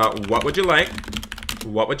right. What would you like?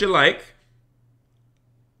 What would you like?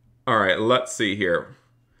 All right. Let's see here.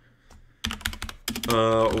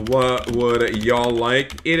 What would y'all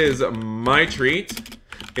like? It is my treat.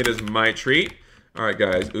 It is my treat. All right,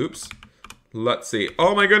 guys. Oops. Let's see.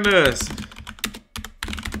 Oh, my goodness.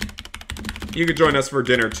 You could join us for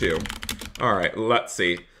dinner, too. All right. Let's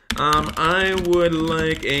see. I would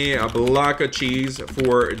like a block of cheese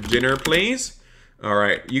for dinner, please. All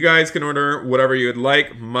right. You guys can order whatever you would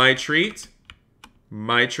like. My treat.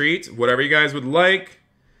 My treat. Whatever you guys would like.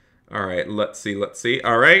 All right. Let's see. Let's see.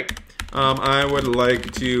 All right. I would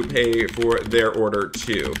like to pay for their order,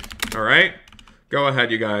 too. All right. Go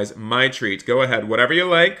ahead, you guys. My treat. Go ahead. Whatever you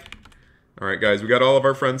like. All right, guys. We got all of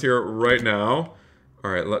our friends here right now.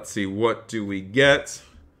 All right. Let's see. What do we get?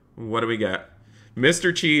 What do we get?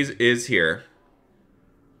 Mr. Cheese is here.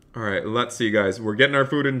 All right. Let's see, guys. We're getting our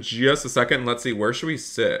food in just a second. Let's see. Where should we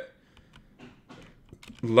sit?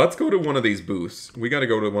 Let's go to one of these booths. We got to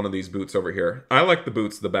go to one of these booths over here. I like the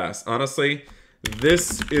booths the best. Honestly,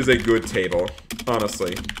 this is a good table.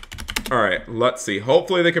 Honestly. All right, let's see.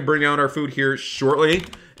 Hopefully they can bring out our food here shortly.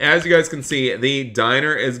 As you guys can see, the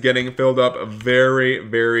diner is getting filled up very,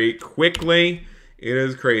 very quickly. It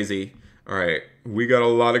is crazy. All right, we got a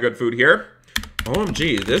lot of good food here.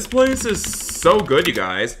 OMG, this place is so good, you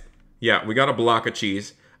guys. Yeah, we got a block of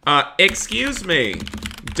cheese. Excuse me.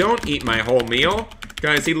 Don't eat my whole meal.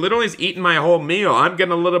 Guys, he literally is eating my whole meal. I'm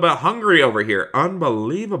getting a little bit hungry over here.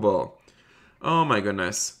 Unbelievable. Oh my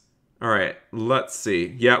goodness. All right, let's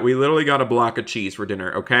see. Yeah, we literally got a block of cheese for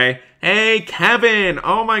dinner, okay? Hey, Kevin!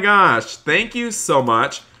 Oh my gosh, thank you so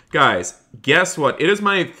much. Guys, guess what? It is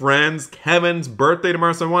my friend's Kevin's birthday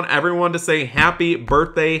tomorrow, so I want everyone to say happy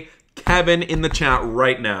birthday, Kevin, in the chat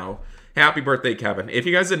right now. Happy birthday, Kevin. If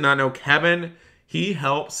you guys did not know, Kevin, he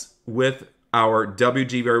helps with our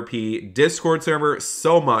WGVRP Discord server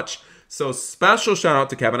so much. So special shout out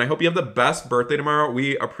to Kevin. I hope you have the best birthday tomorrow.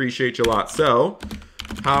 We appreciate you a lot. So...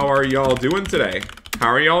 how are y'all doing today? How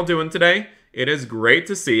are y'all doing today? It is great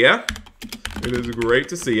to see ya. It is great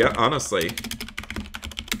to see ya, honestly.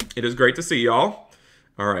 It is great to see y'all.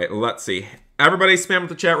 All right, let's see. Everybody spam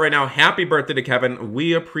the chat right now. Happy birthday to Kevin.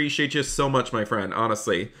 We appreciate you so much, my friend,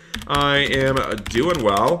 honestly. I am doing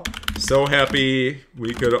well. So happy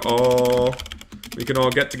we can all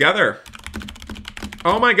get together.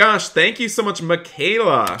 Oh my gosh, thank you so much,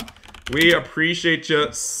 Michaela. We appreciate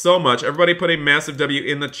you so much. Everybody put a massive W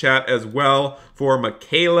in the chat as well for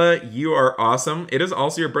Michaela. You are awesome. It is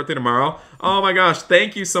also your birthday tomorrow. Oh my gosh,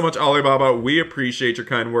 thank you so much, Alibaba. We appreciate your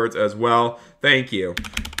kind words as well. Thank you.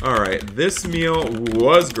 All right, this meal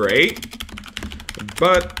was great,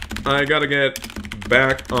 but I gotta get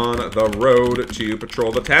back on the road to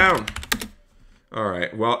patrol the town. All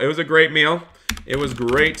right, well, it was a great meal. It was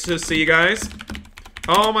great to see you guys.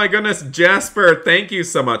 Oh my goodness, Jasper, thank you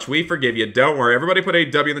so much. We forgive you. Don't worry. Everybody put a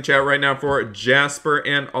W in the chat right now for Jasper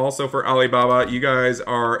and also for Alibaba. You guys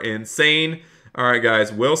are insane. All right,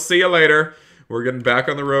 guys, we'll see you later. We're getting back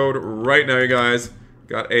on the road right now, you guys.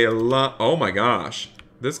 Got a lot. Oh my gosh.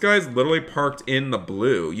 This guy's literally parked in the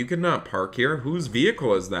blue. You cannot park here. Whose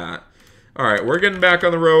vehicle is that? All right, we're getting back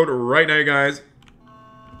on the road right now, you guys.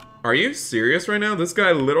 Are you serious right now? This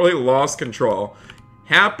guy literally lost control.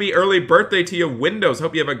 Happy early birthday to you, Windows.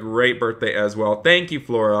 Hope you have a great birthday as well. Thank you,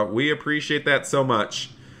 Flora. We appreciate that so much.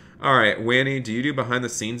 All right, Wanny, do you do behind the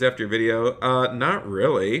scenes after your video? Not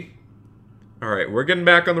really. All right, we're getting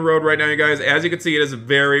back on the road right now, you guys. As you can see, it is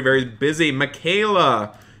very, very busy.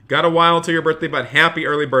 Michaela, got a while till your birthday, but happy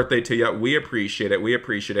early birthday to you. We appreciate it. We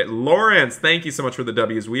appreciate it. Lawrence, thank you so much for the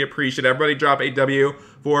W's. We appreciate it. Everybody drop a W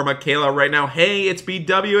for Michaela right now. Hey, it's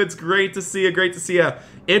BW. It's great to see you. Great to see you.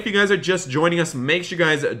 If you guys are just joining us, make sure you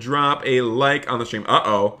guys drop a like on the stream.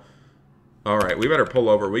 Uh-oh. All right, we better pull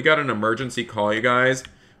over. We got an emergency call, you guys.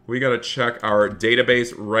 We got to check our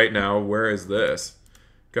database right now. Where is this?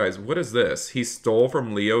 Guys, what is this? He stole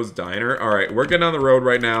from Leo's Diner. All right, we're getting on the road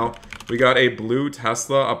right now. We got a blue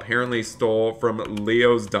Tesla apparently stole from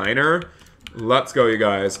Leo's Diner. Let's go, you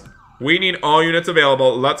guys. We need all units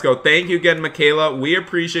available. Let's go. Thank you again, Michaela. We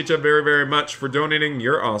appreciate you very, very much for donating.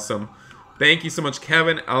 You're awesome. Thank you so much,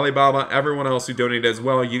 Kevin, Alibaba, everyone else who donated as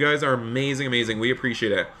well. You guys are amazing, amazing. We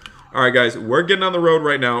appreciate it. All right, guys, we're getting on the road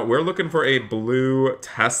right now. We're looking for a blue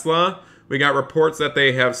Tesla. We got reports that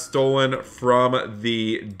they have stolen from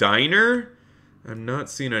the diner. I'm not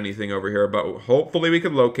seeing anything over here, but hopefully we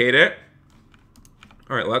can locate it.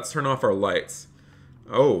 All right, let's turn off our lights.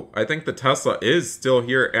 Oh, I think the Tesla is still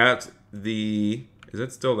here at the... Is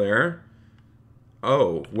it still there?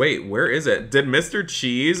 Oh, wait, where is it? Did Mr.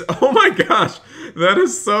 Cheese? Oh my gosh, that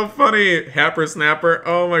is so funny, Happer Snapper.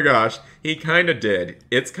 Oh my gosh, he kind of did.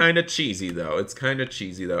 It's kind of cheesy, though. It's kind of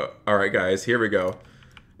cheesy, though. All right, guys, here we go.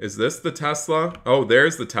 Is this the Tesla? Oh,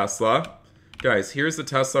 there's the Tesla. Guys, here's the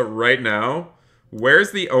Tesla right now.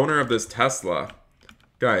 Where's the owner of this Tesla?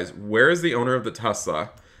 Guys, where is the owner of the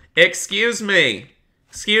Tesla? Excuse me.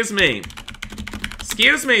 Excuse me.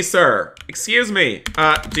 Excuse me, sir. Excuse me.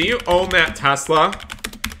 Do you own that Tesla?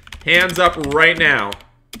 Hands up right now.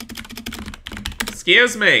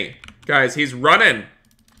 Excuse me. Guys, he's running.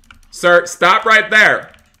 Sir, stop right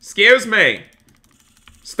there. Excuse me.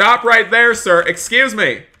 Stop right there, sir. Excuse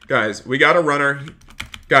me. Guys, we got a runner.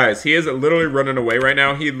 Guys, he is literally running away right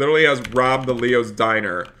now. He literally has robbed the Leo's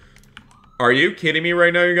Diner. Are you kidding me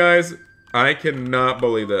right now, you guys? I cannot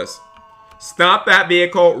believe this. Stop that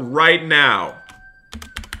vehicle right now.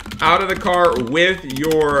 Out of the car with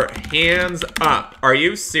your hands up. Are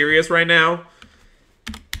you serious right now?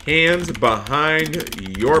 Hands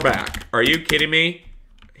behind your back. Are you kidding me?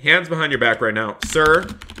 Hands behind your back right now. Sir,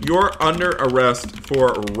 you're under arrest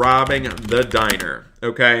for robbing the diner,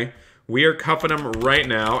 okay? We are cuffing him right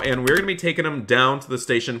now, and we're going to be taking him down to the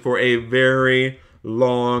station for a very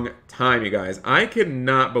long time, you guys. I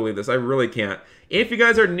cannot believe this. I really can't. If you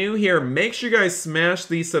guys are new here, make sure you guys smash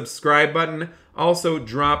the subscribe button. Also,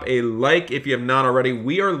 drop a like if you have not already.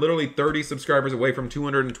 We are literally 30 subscribers away from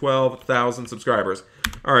 212,000 subscribers.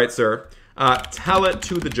 All right, sir. Tell it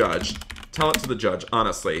to the judge. Tell it to the judge,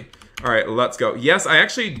 honestly. All right, let's go. Yes, I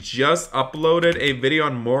actually just uploaded a video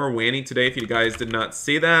on more Wanny today. If you guys did not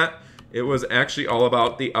see that, it was actually all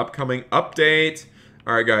about the upcoming update.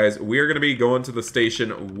 All right, guys, we are going to be going to the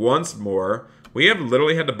station once more. We have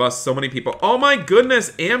literally had to bust so many people. Oh my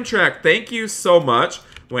goodness, Amtrak, thank you so much.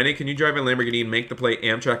 Wanny, can you drive a Lamborghini and make the play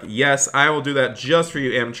Amtrak? Yes, I will do that just for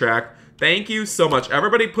you, Amtrak. Thank you so much.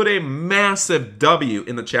 Everybody put a massive W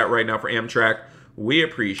in the chat right now for Amtrak. We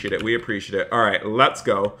appreciate it. We appreciate it. All right, let's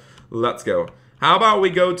go. Let's go. How about we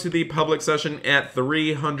go to the public session at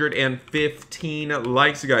 315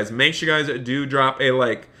 likes, you guys. Make sure you guys do drop a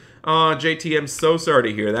like. Oh, JT, I'm so sorry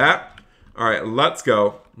to hear that. All right, let's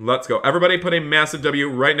go. Let's go. Everybody put a massive W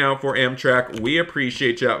right now for Amtrak. We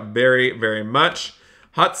appreciate you very, very much.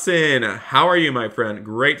 Hudson, how are you, my friend?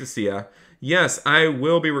 Great to see you. Yes, I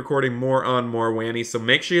will be recording more on More Wanny, so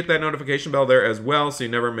make sure you hit that notification bell there as well so you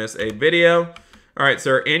never miss a video. All right,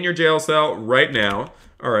 sir, in your jail cell right now.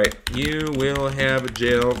 All right, you will have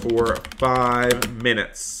jail for 5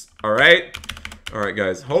 minutes. All right? All right,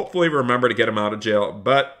 guys. Hopefully remember to get him out of jail.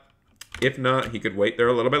 But if not, he could wait there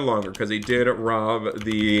a little bit longer because he did rob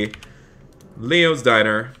the Leo's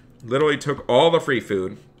Diner. Literally took all the free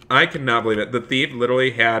food. I cannot believe it. The thief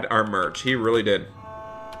literally had our merch. He really did.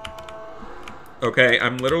 Okay,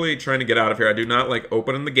 I'm literally trying to get out of here. I do not like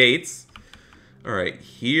opening the gates. All right,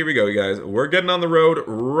 here we go, you guys. We're getting on the road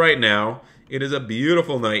right now. It is a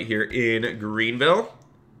beautiful night here in Greenville.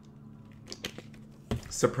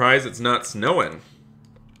 Surprised it's not snowing.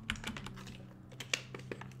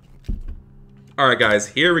 All right, guys,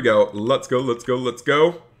 here we go. Let's go, let's go, let's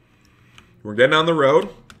go. We're getting on the road.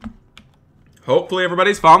 Hopefully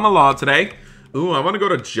everybody's following the law today. Ooh, I want to go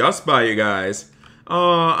to Just Buy, you guys.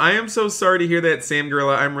 Oh, I am so sorry to hear that, Sam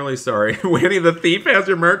Gorilla. I'm really sorry. Wanny the Thief has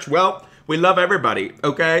your merch. Well, we love everybody,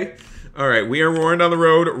 okay? All right, we are roaring down the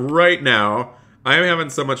road right now. I am having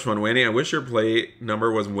so much fun, Wanny. I wish your plate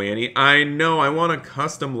number was Wanny. I know, I want a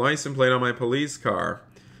custom license plate on my police car.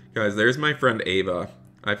 Guys, there's my friend Ava.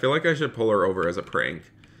 I feel like I should pull her over as a prank.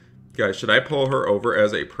 Guys, should I pull her over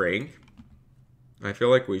as a prank? I feel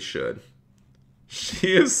like we should.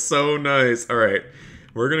 She is so nice. All right,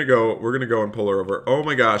 we're gonna go and pull her over. Oh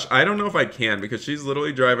my gosh, I don't know if I can because she's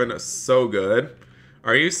literally driving so good.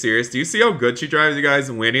 Are you serious? Do you see how good she drives, you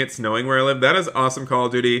guys? Wanny, it's snowing where I live. That is awesome, Call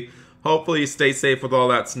of Duty. Hopefully you stay safe with all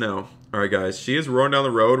that snow. All right, guys, she is roaring down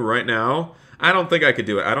the road right now. I don't think I could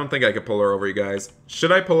do it. I don't think I could pull her over, you guys.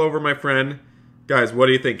 Should I pull over my friend? Guys, what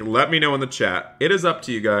do you think? Let me know in the chat. It is up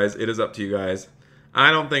to you guys. It is up to you guys.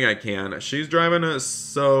 I don't think I can. She's driving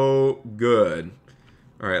so good.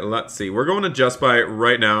 All right, let's see. We're going to Just Buy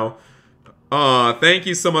right now. Aw, thank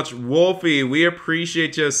you so much, Wolfie. We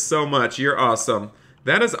appreciate you so much. You're awesome.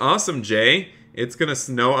 That is awesome, Jay. It's going to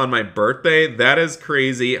snow on my birthday. That is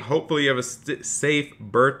crazy. Hopefully you have a safe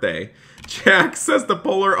birthday. Jack says to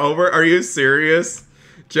pull her over. Are you serious?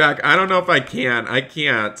 Jack, I don't know if I can. I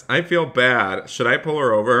can't. I feel bad. Should I pull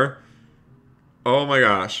her over? Oh my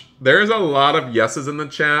gosh. There's a lot of yeses in the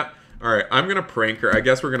chat. All right, I'm going to prank her. I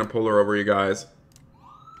guess we're going to pull her over, you guys.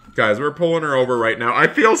 Guys, we're pulling her over right now. I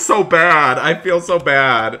feel so bad. I feel so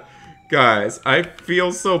bad. Guys, I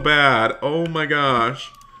feel so bad. Oh my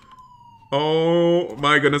gosh. Oh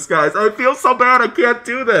my goodness, guys. I feel so bad. I can't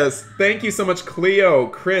do this. Thank you so much, Cleo,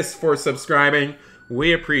 Chris, for subscribing.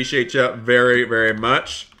 We appreciate you very, very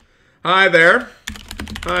much. Hi there.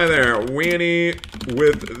 Hi there. Wanny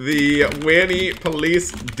with the Wanny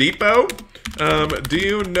Police Depot. Do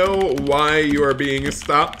you know why you are being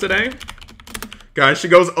stopped today? Guys, she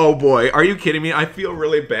goes, oh boy, are you kidding me? I feel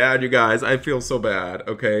really bad, you guys. I feel so bad,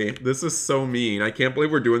 okay? This is so mean. I can't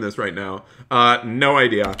believe we're doing this right now. No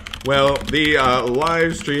idea. Well, the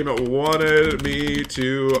live stream wanted me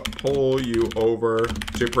to pull you over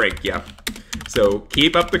to prank you. So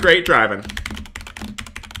keep up the great driving.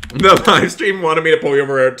 The live stream wanted me to pull you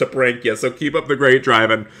over to prank you, so keep up the great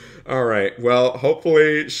driving. All right, well,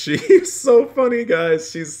 hopefully she's so funny,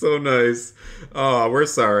 guys. She's so nice. Oh, we're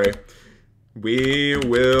sorry. We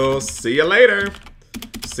will see you later.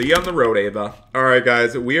 See you on the road, Ava. All right,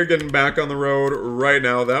 guys, we are getting back on the road right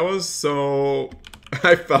now. That was so...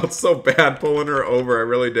 I felt so bad pulling her over. I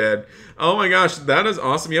really did. Oh my gosh, that is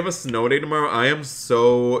awesome. You have a snow day tomorrow. I am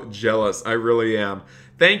so jealous. I really am.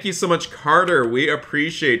 Thank you so much, Carter. We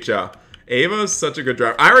appreciate ya. Ava is such a good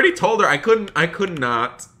driver. I already told her I could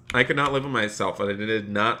not live with myself. I did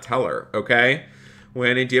not tell her, okay?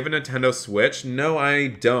 Wanny, do you have a Nintendo Switch? No, I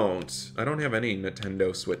don't. I don't have any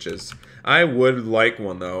Nintendo Switches. I would like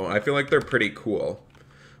one, though. I feel like they're pretty cool.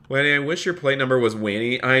 Wanny, I wish your plate number was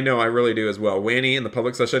Wanny. I know, I really do as well. Wanny, in the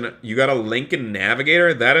public session, you got a Lincoln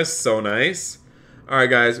Navigator? That is so nice. Alright,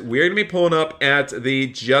 guys, we're going to be pulling up at the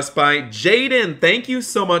Just Buy. Jaden, thank you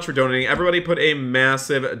so much for donating. Everybody put a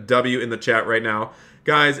massive W in the chat right now.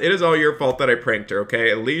 Guys, it is all your fault that I pranked her, okay?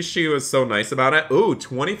 At least she was so nice about it. Ooh,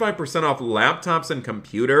 25% off laptops and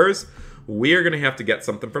computers. We are going to have to get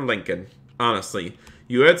something for Lincoln, honestly.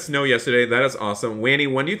 You had snow yesterday. That is awesome. Wanny,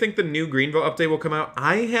 when do you think the new Greenville update will come out?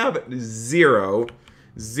 I have zero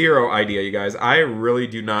idea, you guys. I really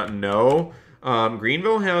do not know.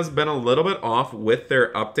 Greenville has been a little bit off with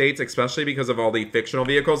their updates, especially because of all the fictional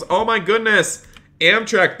vehicles. Oh my goodness!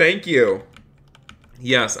 Amtrak, thank you.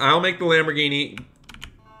 Yes, I'll make the Lamborghini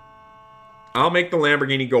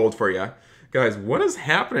gold for you. Guys, what is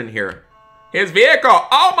happening here? His vehicle!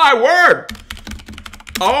 Oh my word!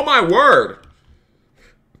 Oh my word!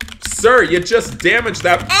 Sir, you just damaged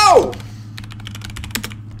that. Oh!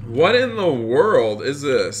 What in the world is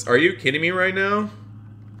this? Are you kidding me right now?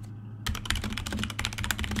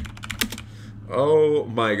 Oh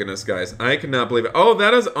my goodness, guys. I cannot believe it. Oh,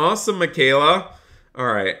 that is awesome, Michaela.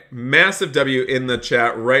 All right, massive W in the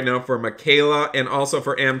chat right now for Michaela and also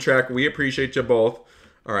for Amtrak. We appreciate you both.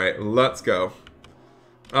 All right, let's go.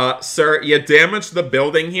 Sir, you damaged the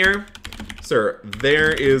building here. Sir,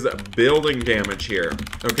 there is building damage here.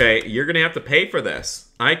 Okay, you're gonna have to pay for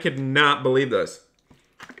this. I could not believe this.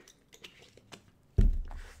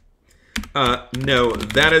 No,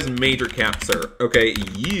 that is major cap, sir. Okay,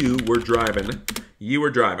 you were driving.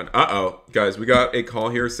 Uh-oh. Guys, we got a call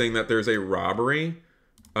here saying that there's a robbery.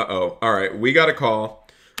 Uh-oh. All right, we got a call.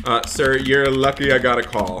 Sir, you're lucky I got a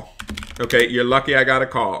call. Okay, you're lucky I got a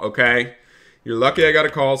call, okay? You're lucky I got a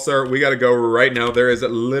call, sir. We got to go right now. There is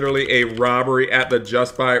literally a robbery at the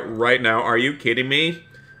Just Buy right now. Are you kidding me?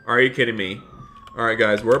 Are you kidding me? All right,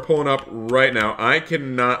 guys, we're pulling up right now. I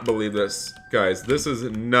cannot believe this. Guys, this is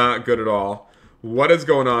not good at all. What is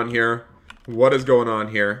going on here? What is going on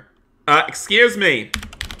here? Excuse me.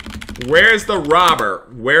 Where's the robber?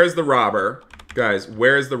 Where's the robber? Guys,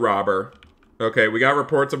 where's the robber? Okay, we got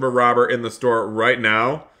reports of a robber in the store right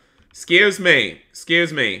now. Excuse me.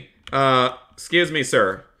 Excuse me. Excuse me,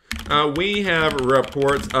 sir. We have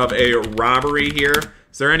reports of a robbery here.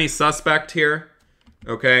 Is there any suspect here?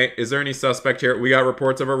 Okay, is there any suspect here? We got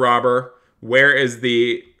reports of a robber. Where is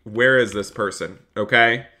this person?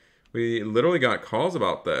 Okay, we literally got calls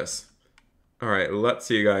about this. All right, let's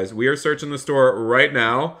see, guys. We are searching the store right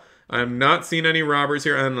now. I'm not seeing any robbers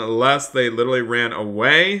here unless they literally ran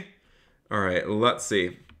away. All right, let's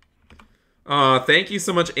see. Thank you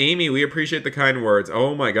so much, Amy. We appreciate the kind words.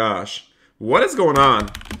 Oh my gosh. What is going on?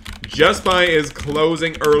 Just Buy is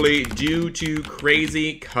closing early due to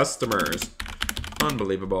crazy customers.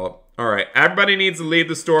 Unbelievable. All right, everybody needs to leave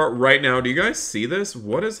the store right now. Do you guys see this?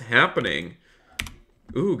 What is happening?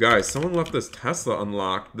 Ooh, guys, someone left this Tesla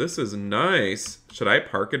unlocked. This is nice. Should I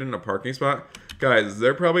park it in a parking spot? Guys,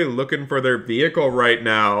 they're probably looking for their vehicle right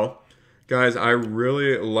now. Guys, I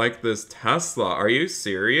really like this Tesla. Are you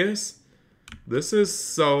serious? This is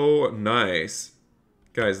so nice.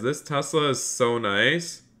 Guys, this Tesla is so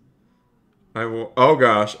nice. Oh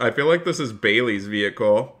gosh, I feel like this is Bailey's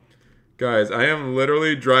vehicle. Guys, I am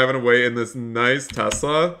literally driving away in this nice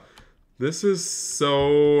Tesla. This is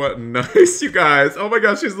so nice, you guys. Oh my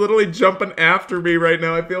gosh, she's literally jumping after me right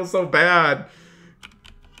now. I feel so bad.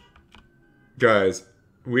 Guys,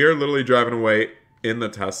 we are literally driving away in the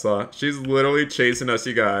Tesla. She's literally chasing us,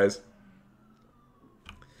 you guys.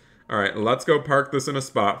 All right, let's go park this in a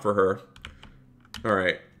spot for her. All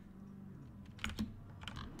right.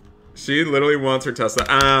 She literally wants her Tesla.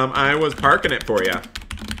 I was parking it for you.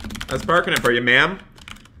 I was parking it for you, ma'am.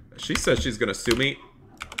 She says she's gonna sue me.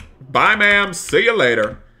 Bye, ma'am. See you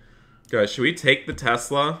later. Guys, should we take the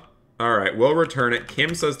Tesla? All right, we'll return it.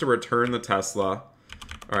 Kim says to return the Tesla.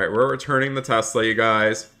 All right, we're returning the Tesla, you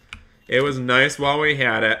guys. It was nice while we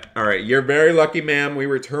had it. All right, you're very lucky, ma'am. We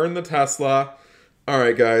returned the Tesla. All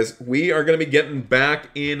right, guys, we are going to be getting back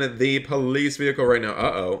in the police vehicle right now.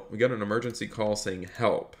 Uh-oh, we got an emergency call saying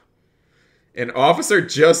help. An officer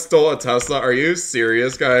just stole a Tesla. Are you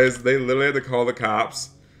serious, guys? They literally had to call the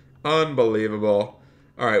cops. Unbelievable.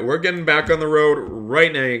 All right, we're getting back on the road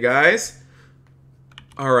right now, you guys.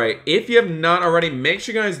 All right, if you have not already, make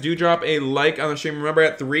sure you guys do drop a like on the stream. Remember,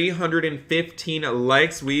 at 315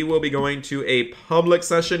 likes, we will be going to a public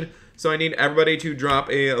session. So I need everybody to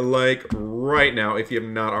drop a like right now if you have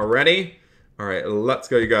not already. All right, let's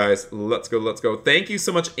go, you guys. Let's go, let's go. Thank you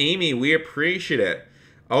so much, Amy. We appreciate it.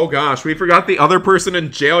 Oh, gosh, we forgot the other person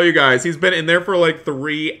in jail, you guys. He's been in there for like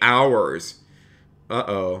 3 hours.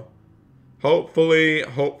 Uh-oh.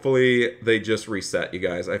 Hopefully they just reset, you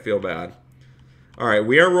guys. I feel bad. All right,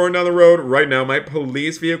 we are roaring down the road right now. My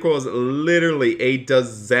police vehicle is literally a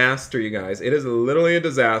disaster, you guys. It is literally a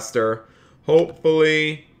disaster.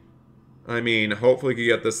 Hopefully we can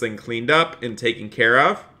get this thing cleaned up and taken care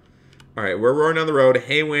of. All right, we're roaring down the road.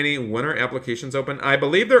 Hey, Wanny, when are applications open? I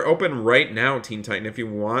believe they're open right now, Teen Titan. If you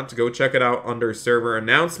want to go check it out under server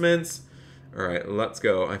announcements. All right, let's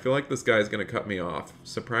go. I feel like this guy's going to cut me off.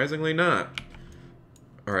 Surprisingly not.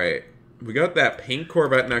 All right, we got that pink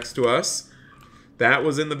Corvette next to us. That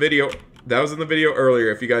was in the video. That was in the video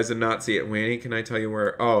earlier. If you guys did not see it, Wanny, can I tell you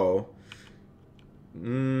where? Oh,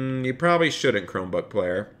 you probably shouldn't, Chromebook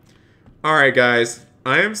player. All right, guys.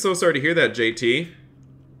 I am so sorry to hear that, JT.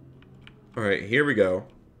 All right, here we go.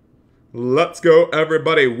 Let's go,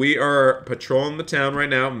 everybody. We are patrolling the town right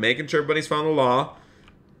now, making sure everybody's following the law.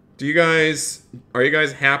 Are you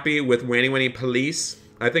guys happy with Wanny Police?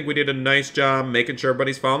 I think we did a nice job making sure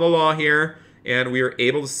everybody's following the law here, and we were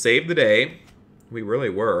able to save the day. We really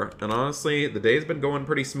were. And honestly, the day's been going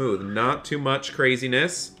pretty smooth. Not too much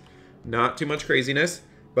craziness. Not too much craziness.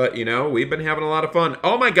 But, you know, we've been having a lot of fun.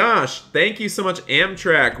 Oh my gosh, thank you so much,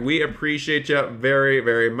 Amtrak. We appreciate you very,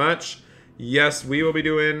 very much. Yes, we will be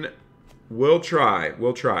doing... We'll try,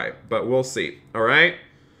 but we'll see. All right?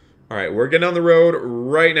 All right, we're getting on the road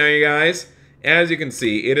right now, you guys. As you can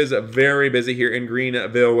see, it is very busy here in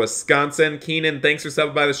Greenville, Wisconsin. Keenan, thanks for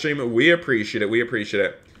stopping by the stream. We appreciate it. We appreciate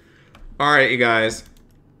it. All right, you guys.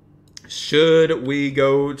 Should we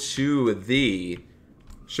go to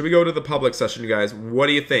the public session, you guys? What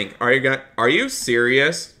do you think? Are you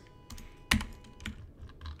serious?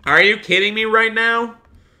 Are you kidding me right now?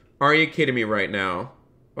 Are you kidding me right now?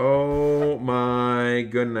 Oh my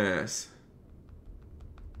goodness.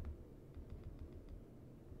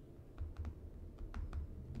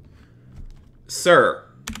 Sir,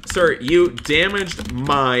 you damaged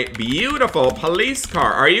my beautiful police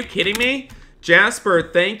car. Are you kidding me? Jasper,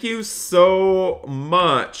 thank you so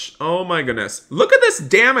much. Oh my goodness. Look at this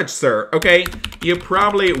damage, sir. Okay, you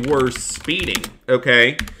probably were speeding,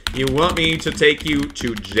 okay? You want me to take you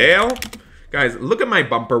to jail? Guys, look at my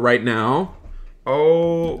bumper right now.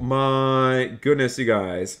 Oh my goodness, you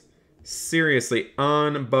guys. Seriously,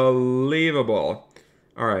 unbelievable.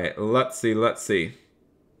 All right, let's see.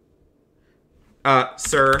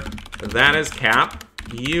 Sir, that is cap.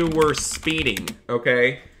 You were speeding,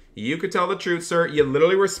 okay? You could tell the truth, sir. You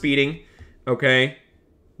literally were speeding, okay?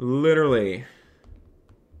 Literally.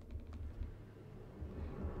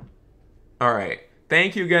 All right.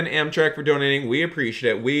 Thank you again, Amtrak, for donating. We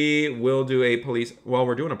appreciate it. We will do a police... Well,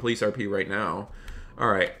 we're doing a police RP right now. All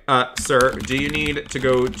right. Sir, do you need to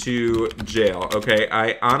go to jail? Okay,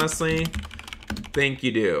 I honestly think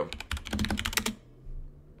you do.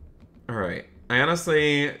 All right. I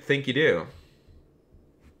honestly think you do.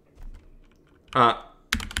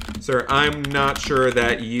 Sir, I'm not sure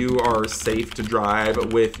that you are safe to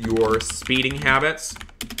drive with your speeding habits.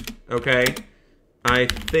 Okay? I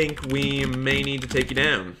think we may need to take you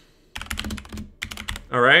down.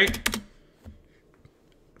 Alright?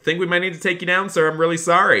 I think we might need to take you down, sir. I'm really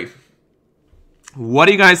sorry. What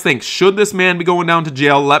do you guys think? Should this man be going down to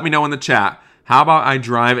jail? Let me know in the chat. How about I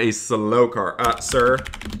drive a slow car? Sir,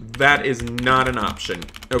 that is not an option.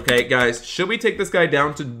 Okay, guys, should we take this guy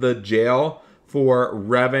down to the jail for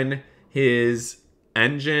revving his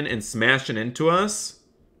engine and smashing into us?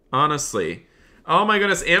 Honestly. Oh my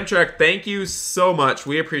goodness, Amtrak, thank you so much.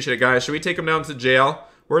 We appreciate it, guys. Should we take him down to jail?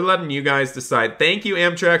 We're letting you guys decide. Thank you,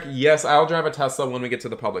 Amtrak. Yes, I'll drive a Tesla when we get to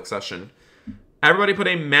the public session. Everybody put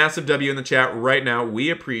a massive W in the chat right now. We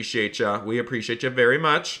appreciate you. We appreciate you very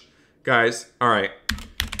much. Guys, all right.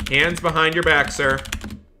 Hands behind your back, sir.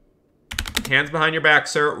 Hands behind your back,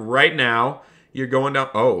 sir. Right now, you're going down.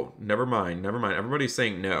 Oh, never mind. Never mind. Everybody's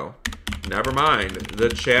saying no. Never mind. The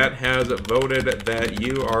chat has voted that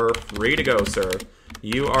you are free to go, sir.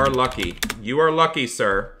 You are lucky. You are lucky,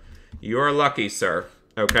 sir. You are lucky, sir.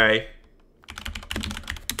 Okay?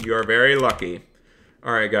 You are very lucky.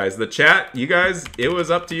 All right, guys. The chat, you guys, it was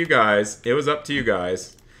up to you guys. It was up to you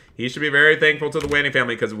guys. He should be very thankful to the Wanny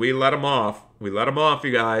family because we let him off. We let him off,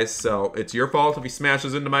 you guys. So it's your fault if he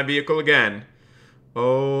smashes into my vehicle again.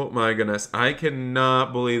 Oh my goodness. I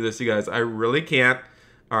cannot believe this, you guys. I really can't.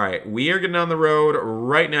 All right. We are getting on the road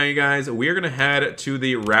right now, you guys. We are going to head to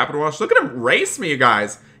the Rapid Wash. Look at him race me, you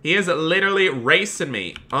guys. He is literally racing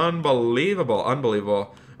me. Unbelievable.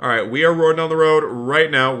 Unbelievable. All right. We are rolling down the road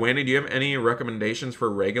right now. Wanny, do you have any recommendations for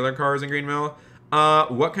regular cars in Greenville?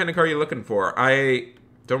 What kind of car are you looking for? I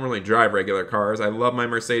don't really drive regular cars. I love my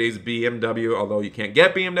Mercedes, BMW, although you can't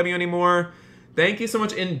get BMW anymore. Thank you so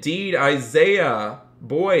much indeed, Isaiah.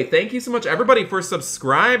 Boy, thank you so much, everybody, for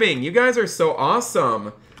subscribing. You guys are so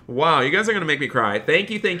awesome. Wow, you guys are going to make me cry. Thank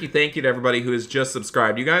you to everybody who has just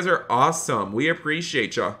subscribed. You guys are awesome. We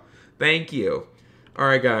appreciate you. Thank you. All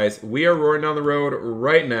right, guys, we are roaring down the road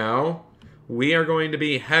right now. We are going to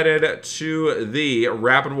be headed to the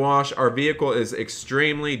Rapid Wash. Our vehicle is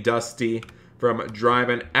extremely dusty from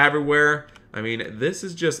driving everywhere. I mean, this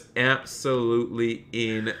is just absolutely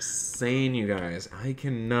insane, you guys. I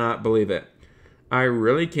cannot believe it. I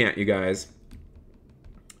really can't, you guys.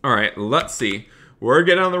 All right, let's see. We're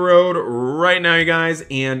getting on the road right now, you guys,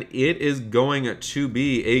 and it is going to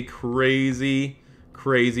be a crazy,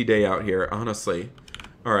 crazy day out here, honestly.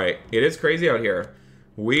 All right, it is crazy out here.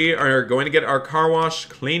 We are going to get our car wash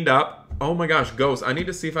cleaned up. Oh my gosh, Ghost, I need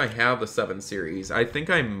to see if I have the 7 Series. I think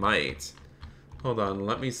I might. Hold on,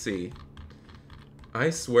 let me see. I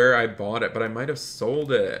swear I bought it, but I might have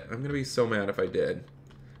sold it. I'm going to be so mad if I did.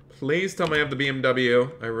 Please tell me I have the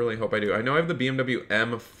BMW. I really hope I do. I know I have the BMW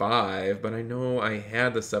M5, but I know I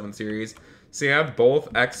had the 7 Series. See, I have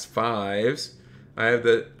both X5s. I have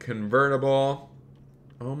the convertible.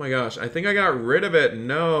 Oh my gosh, I think I got rid of it.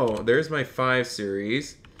 No, there's my 5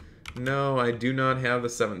 series. No, I do not have the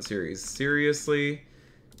 7 series. Seriously?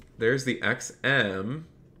 There's the XM.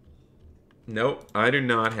 Nope, I do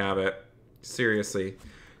not have it. Seriously.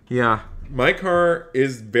 Yeah, my car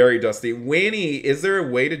is very dusty. Wanny, is there a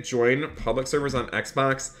way to join public servers on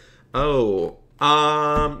Xbox? Oh,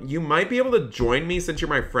 you might be able to join me since you're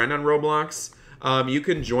my friend on Roblox. You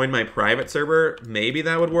can join my private server. Maybe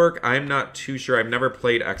that would work. I'm not too sure. I've never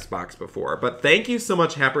played Xbox before. But thank you so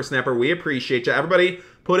much, Happer Snapper. We appreciate you. Everybody,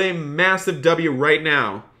 put a massive W right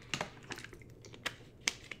now.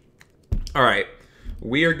 All right.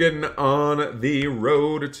 We are getting on the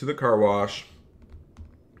road to the car wash.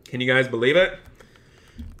 Can you guys believe it?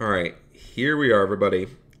 All right. Here we are, everybody.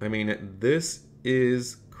 I mean, this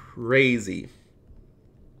is crazy.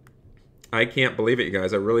 I can't believe it, you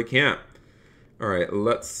guys. I really can't. All right,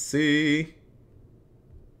 let's see.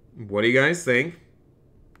 What do you guys think?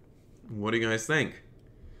 What do you guys think?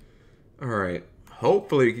 All right,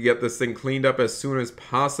 hopefully we can get this thing cleaned up as soon as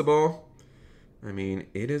possible. I mean,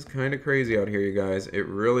 it is kind of crazy out here, you guys. It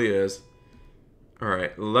really is. All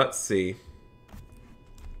right, let's see.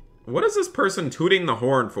 What is this person tooting the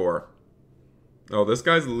horn for? Oh, this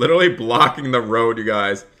guy's literally blocking the road, you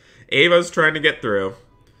guys. Ava's trying to get through.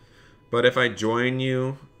 But if I join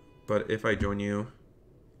you...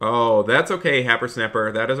 Oh, that's okay, Happer Snapper.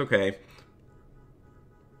 That is okay.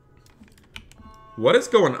 What is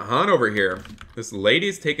going on over here? This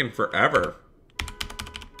lady's taking forever.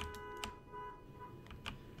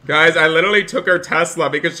 Guys, I literally took her Tesla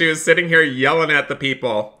because she was sitting here yelling at the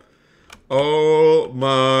people. Oh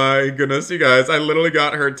my goodness, you guys. I literally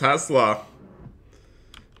got her Tesla.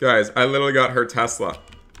 Guys, I literally got her Tesla.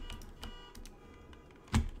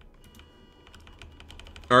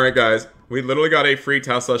 Alright, guys. We literally got a free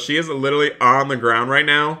Tesla. She is literally on the ground right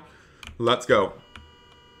now. Let's go.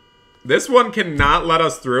 This one cannot let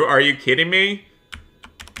us through. Are you kidding me?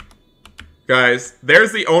 Guys,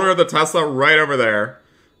 there's the owner of the Tesla right over there.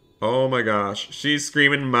 Oh my gosh. She's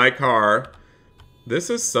screaming my car. This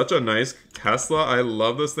is such a nice Tesla. I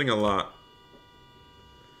love this thing a lot.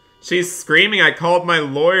 She's screaming, I called my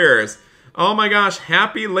lawyers. Oh my gosh.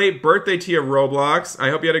 Happy late birthday to you, Roblox.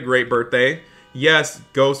 I hope you had a great birthday. Yes,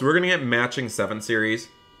 Ghost, we're going to get matching 7 series.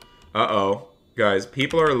 Uh-oh. Guys,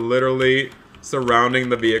 people are literally surrounding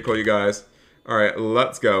the vehicle, you guys. Alright,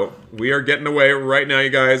 let's go. We are getting away right now, you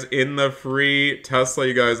guys, in the free Tesla,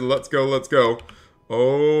 you guys. Let's go, let's go.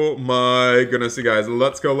 Oh my goodness, you guys.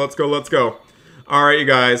 Let's go, let's go, let's go. Alright, you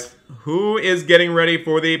guys. Who is getting ready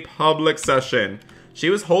for the public session? She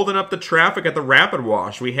was holding up the traffic at the Rapid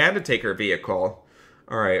Wash. We had to take her vehicle.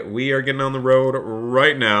 Alright, we are getting on the road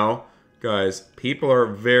right now. Guys, people are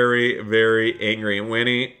very, very angry. And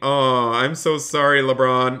Wanny, oh, I'm so sorry,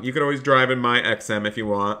 LeBron. You could always drive in my XM if you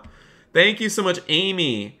want. Thank you so much,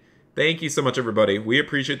 Amy. Thank you so much, everybody. We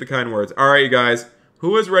appreciate the kind words. All right, you guys.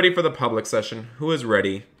 Who is ready for the public session? Who is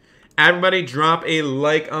ready? Everybody drop a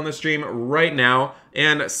like on the stream right now.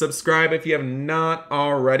 And subscribe if you have not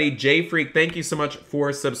already. J-Freak, thank you so much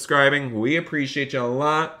for subscribing. We appreciate you a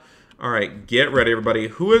lot. All right, get ready, everybody.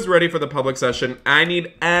 Who is ready for the public session? I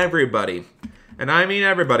need everybody, and I mean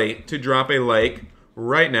everybody, to drop a like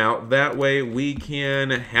right now. That way we can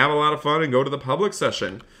have a lot of fun and go to the public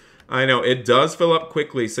session. I know, it does fill up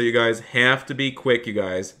quickly, so you guys have to be quick, you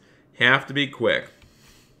guys. Have to be quick.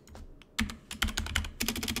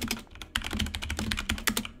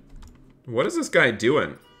 What is this guy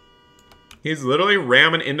doing? He's literally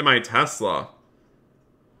ramming into my Tesla.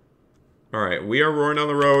 Alright, we are roaring down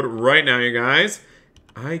the road right now, you guys.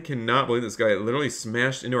 I cannot believe this guy literally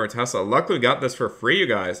smashed into our Tesla. Luckily, we got this for free, you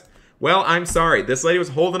guys. Well, I'm sorry. This lady was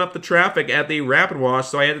holding up the traffic at the Rapid Wash,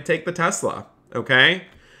 so I had to take the Tesla. Okay?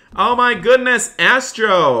 Oh my goodness,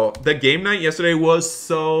 Astro! The game night yesterday was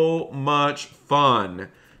so much fun.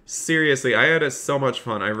 Seriously, I had so much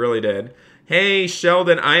fun. I really did. Hey,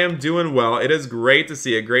 Sheldon, I am doing well. It is great to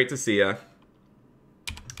see you. Great to see you.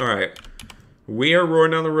 Alright. We are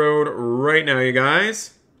roaring down the road right now, you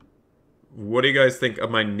guys. What do you guys think of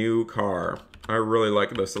my new car? I really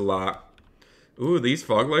like this a lot. Ooh, these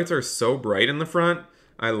fog lights are so bright in the front.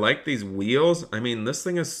 I like these wheels. I mean, this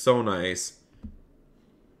thing is so nice.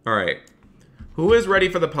 Alright. Who is ready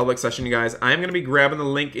for the public session, you guys? I'm going to be grabbing the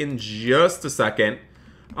link in just a second.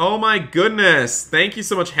 Oh my goodness. Thank you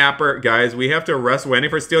so much, Happer. Guys, we have to arrest Wanny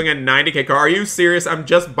for stealing a 90K car. Are you serious? I'm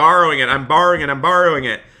just borrowing it. I'm borrowing it. I'm borrowing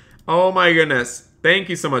it. Oh my goodness. Thank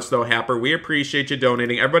you so much, though, Happer. We appreciate you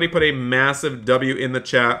donating. Everybody put a massive W in the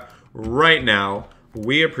chat right now.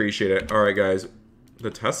 We appreciate it. All right, guys.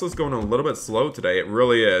 The Tesla's going a little bit slow today. It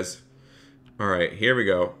really is. All right, here we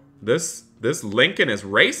go. This This Lincoln is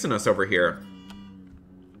racing us over here.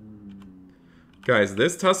 Guys,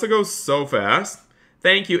 this Tesla goes so fast.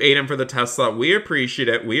 Thank you, Aiden, for the Tesla. We appreciate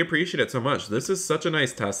it. We appreciate it so much. This is such a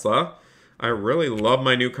nice Tesla. I really love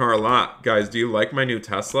my new car a lot. Guys, do you like my new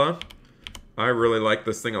Tesla? I really like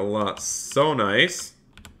this thing a lot. So nice.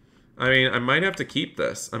 I mean, I might have to keep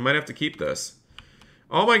this. I might have to keep this.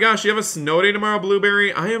 Oh my gosh, you have a snow day tomorrow,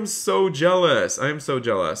 Blueberry? I am so jealous. I am so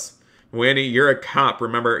jealous. Wanny, you're a cop,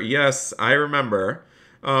 remember? Yes, I remember.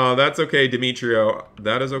 That's okay, Demetrio.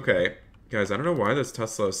 That is okay. Guys, I don't know why this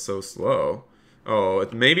Tesla is so slow. Oh,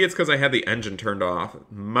 maybe it's because I had the engine turned off.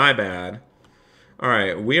 My bad.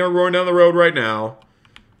 Alright, we are roaring down the road right now.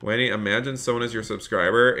 Wanny, imagine someone is your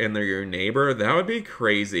subscriber and they're your neighbor. That would be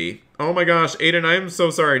crazy. Oh my gosh, Aiden, I am so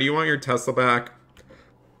sorry. Do you want your Tesla back?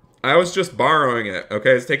 I was just borrowing it.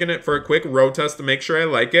 Okay, I was taking it for a quick road test to make sure I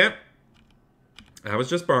like it. I was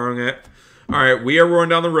just borrowing it. Alright, we are roaring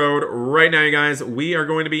down the road right now, you guys. We are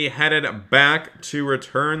going to be headed back to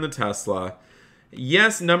return the Tesla.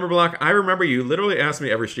 Yes, Number Block, I remember you. Literally asked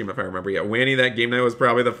me every stream if I remember you. Wanny, that game night was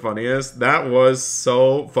probably the funniest. That was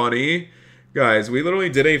so funny. Guys, we literally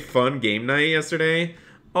did a fun game night yesterday.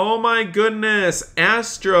 Oh my goodness,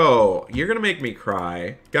 Astro. You're going to make me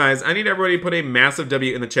cry. Guys, I need everybody to put a massive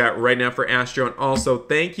W in the chat right now for Astro. And also,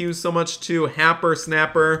 thank you so much to Happer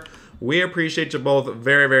Snapper. We appreciate you both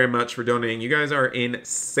very, very much for donating. You guys are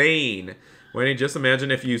insane. Wanny, just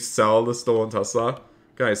imagine if you sell the stolen Tesla.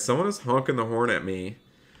 Guys, someone is honking the horn at me.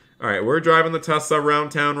 Alright, we're driving the Tesla around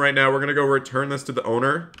town right now. We're going to go return this to the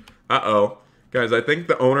owner. Uh-oh. Guys, I think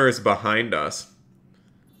the owner is behind us.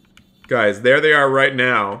 Guys, there they are right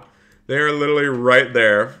now. They are literally right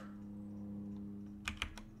there.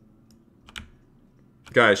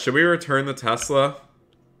 Guys, should we return the Tesla?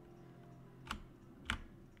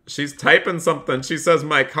 She's typing something. She says,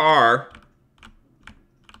 my car.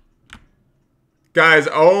 Guys,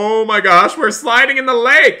 oh my gosh, we're sliding in the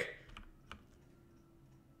lake.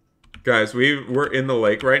 Guys, we're in the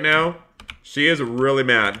lake right now. She is really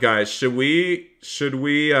mad. Guys, should we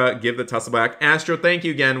give the Tesla back? Astro, thank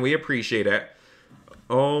you again. We appreciate it.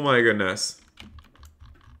 Oh my goodness.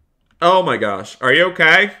 Oh my gosh. Are you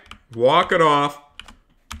okay? Walk it off.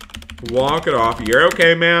 Walk it off. You're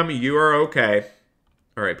okay, ma'am. You are okay.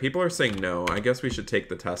 Alright, people are saying no. I guess we should take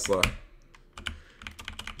the Tesla.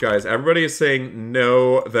 Guys, everybody is saying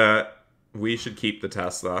no, that we should keep the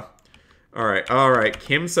Tesla. Alright.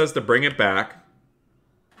 Kim says to bring it back.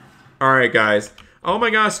 Alright, guys. Oh my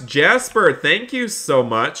gosh, Jasper, thank you so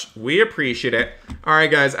much. We appreciate it.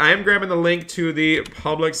 Alright, guys, I am grabbing the link to the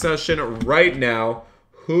public session right now.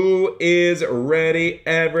 Who is ready?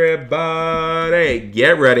 Everybody,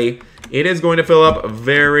 get ready. It is going to fill up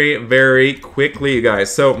very, very quickly, you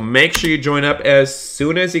guys. So make sure you join up as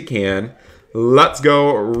soon as you can. Let's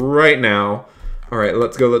go right now. All right,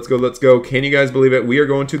 let's go, let's go, let's go. Can you guys believe it? We are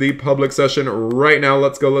going to the public session right now.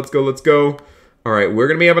 Let's go, let's go, let's go. All right, we're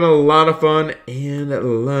going to be having a lot of fun.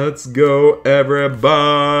 And let's go,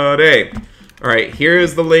 everybody. All right, here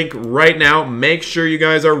is the link right now. Make sure you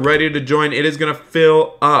guys are ready to join. It is going to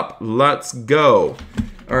fill up. Let's go.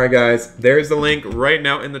 All right, guys, there's the link right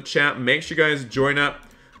now in the chat. Make sure you guys join up.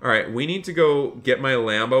 All right, we need to go get my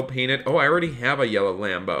Lambo painted. Oh, I already have a yellow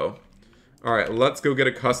Lambo. All right, let's go get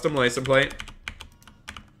a custom license plate.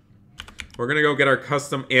 We're going to go get our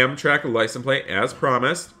custom Amtrak license plate as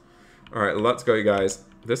promised. All right, let's go, you guys.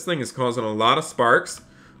 This thing is causing a lot of sparks.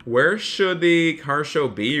 Where should the car show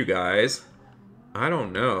be, you guys? I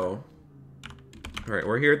don't know. All right,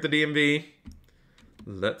 we're here at the DMV.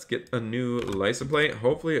 Let's get a new license plate.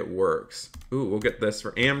 Hopefully it works. Ooh, we'll get this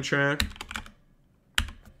for Amtrak.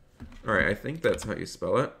 All right, I think that's how you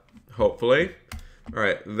spell it. Hopefully. All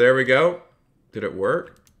right, there we go. Did it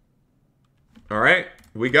work? All right,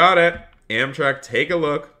 we got it. Amtrak, take a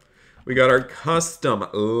look. We got our custom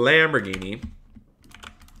Lamborghini.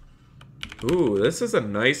 Ooh, this is a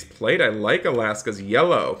nice plate. I like Alaska's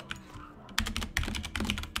yellow.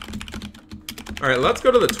 All right, let's go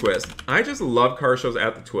to the Twist. I just love car shows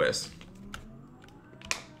at the Twist.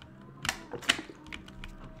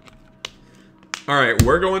 All right,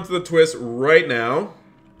 we're going to the Twist right now.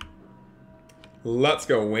 Let's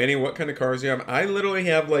go. Wanny, what kind of cars do you have? I literally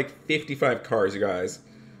have like 55 cars, you guys.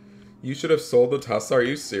 You should have sold the Tesla. Are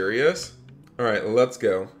you serious? All right, let's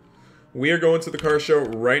go. We are going to the car show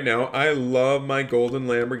right now. I love my golden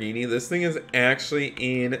Lamborghini. This thing is actually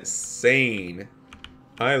insane.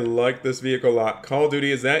 I like this vehicle a lot. Call of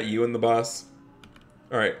Duty, is that you in the bus?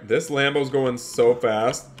 All right, this Lambo's going so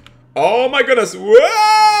fast. Oh my goodness. Whoa,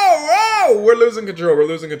 whoa. We're losing control. We're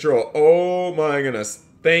losing control. Oh my goodness.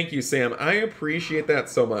 Thank you, Sam. I appreciate that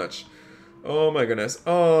so much. Oh my goodness.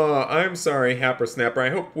 Oh, I'm sorry, Happer Snapper. I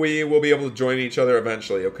hope we will be able to join each other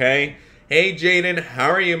eventually, okay? Hey, Jaden, how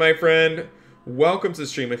are you, my friend? Welcome to the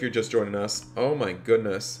stream if you're just joining us. Oh my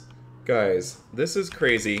goodness. Guys, this is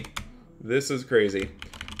crazy. This is crazy.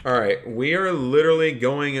 Alright, we are literally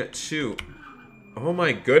going to... Oh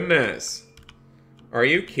my goodness. Are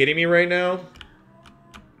you kidding me right now?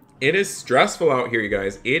 It is stressful out here, you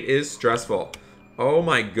guys. It is stressful. Oh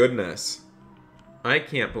my goodness. I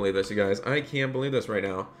can't believe this, you guys. I can't believe this right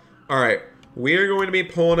now. Alright, we are going to be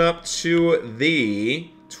pulling up to the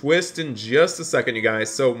twist in just a second, you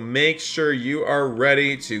guys. So make sure you are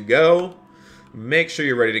ready to go. Make sure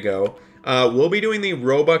you're ready to go. We'll be doing the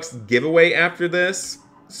Robux giveaway after this.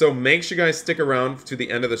 So make sure you guys stick around to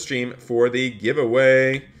the end of the stream for the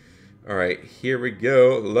giveaway. Alright, here we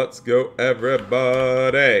go. Let's go,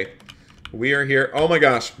 everybody. We are here. Oh my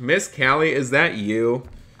gosh. Miss Callie, is that you?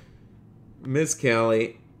 Miss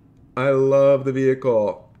Callie, I love the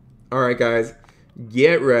vehicle. Alright, guys.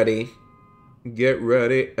 Get ready. Get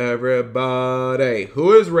ready, everybody.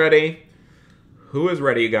 Who is ready? Who is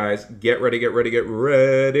ready, you guys? Get ready, get ready, get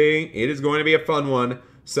ready. It is going to be a fun one.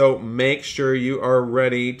 So make sure you are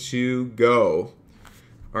ready to go.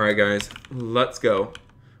 Alright, guys. Let's go.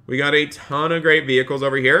 We got a ton of great vehicles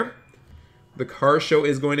over here. The car show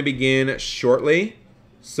is going to begin shortly.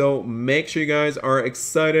 So make sure you guys are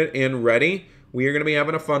excited and ready. We are going to be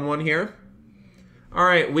having a fun one here.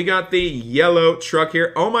 Alright, we got the yellow truck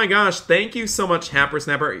here. Oh my gosh, thank you so much, Happer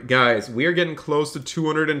Snapper. Guys, we are getting close to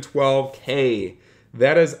 212K.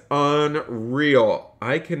 That is unreal.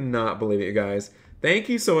 I cannot believe it, you guys. Thank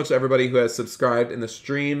you so much to everybody who has subscribed in the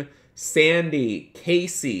stream. Sandy,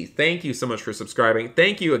 Casey, thank you so much for subscribing.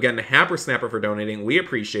 Thank you again to Happer Snapper for donating. We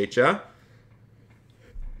appreciate ya.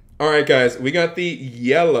 Alright guys, we got the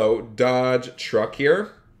yellow Dodge truck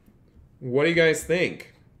here. What do you guys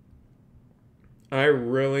think? I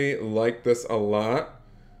really like this a lot.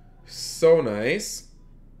 So nice.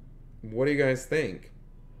 What do you guys think?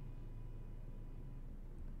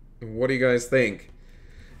 What do you guys think?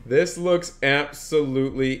 This looks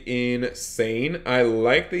absolutely insane. I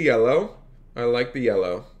like the yellow. I like the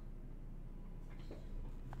yellow.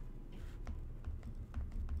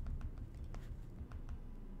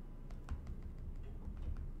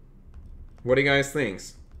 What do you guys think?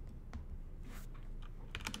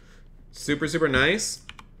 Super, super nice.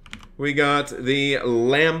 We got the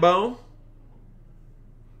Lambo.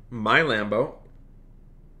 My Lambo.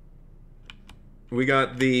 We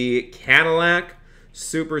got the Cadillac.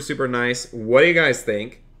 Super, super nice. What do you guys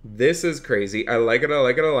think? This is crazy. I like it, I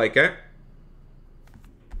like it, I like it.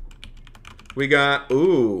 We got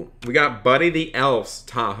Buddy the Elf's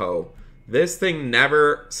Tahoe. This thing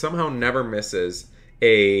somehow never misses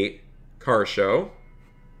a car show.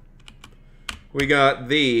 We got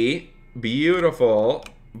the beautiful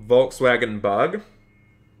Volkswagen Bug.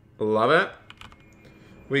 Love it.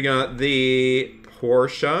 We got the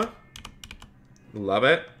Porsche. Love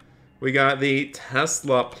it. We got the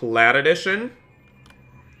Tesla Plaid Edition.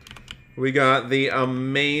 We got the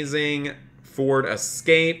amazing Ford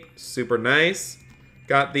Escape. Super nice.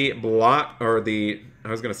 Got the Blockbuster.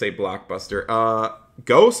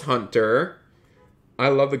 Ghost Hunter. I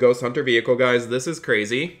love the Ghost Hunter vehicle, guys. This is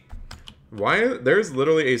crazy. There's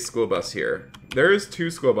literally a school bus here. There's 2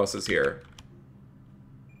 school buses here.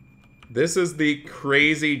 This is the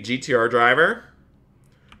crazy GTR driver.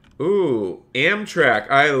 Ooh, Amtrak.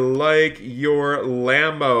 I like your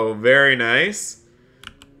Lambo. Very nice.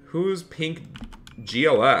 Who's pink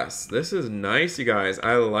GLS? This is nice, you guys.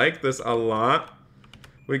 I like this a lot.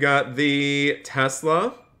 We got the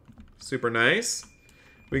Tesla. Super nice.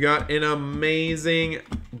 We got an amazing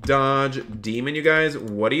Dodge Demon, you guys.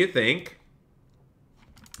 What do you think?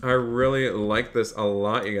 I really like this a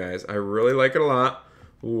lot, you guys. I really like it a lot.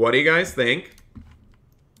 What do you guys think?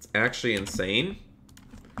 It's actually insane.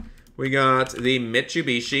 We got the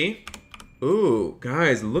Mitsubishi. Ooh,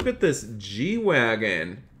 guys, look at this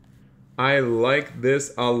G-Wagon. I like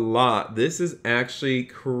this a lot. This is actually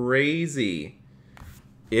crazy.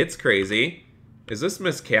 It's crazy. Is this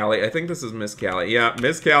Miss Callie? I think this is Miss Callie. Yeah,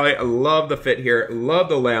 Miss Callie. I love the fit here. Love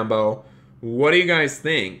the Lambo. What do you guys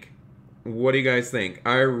think? What do you guys think?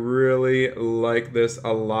 I really like this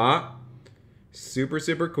a lot. Super,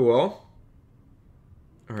 super cool.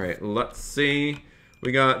 All right, let's see.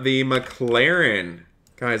 We got the McLaren.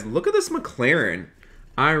 Guys, look at this McLaren.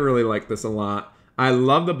 I really like this a lot. I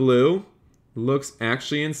love the blue. Looks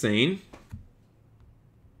actually insane.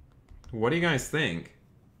 What do you guys think?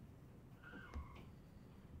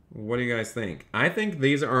 What do you guys think? I think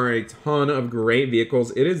these are a ton of great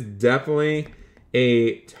vehicles. It is definitely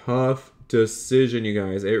a tough decision, you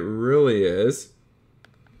guys. It really is.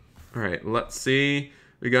 All right, let's see.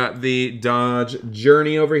 We got the Dodge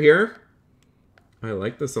Journey over here. I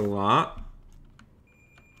like this a lot.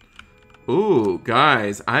 Ooh,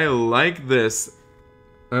 guys, I like this.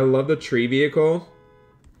 I love the tree vehicle.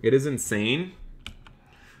 It is insane.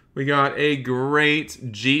 We got a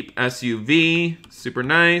great Jeep SUV. Super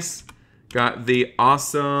nice. Got the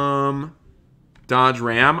awesome Dodge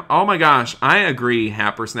Ram. Oh my gosh, I agree,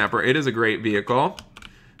 Happer Snapper. It is a great vehicle.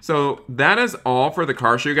 So that is all for the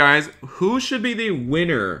car show, guys. Who should be the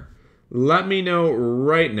winner? Let me know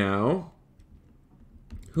right now.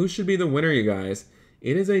 Who should be the winner, you guys?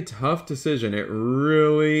 It is a tough decision. It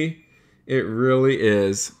really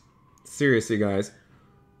is. Seriously, guys.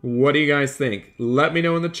 What do you guys think? Let me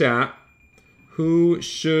know in the chat. Who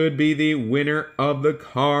should be the winner of the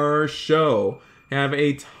car show? Have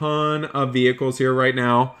a ton of vehicles here right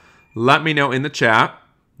now. Let me know in the chat.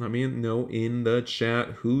 Let me know in the chat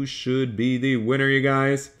who should be the winner, you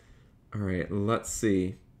guys. All right, let's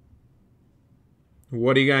see.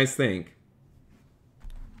 What do you guys think?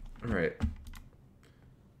 All right.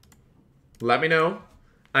 Let me know.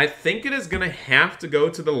 I think it is going to have to go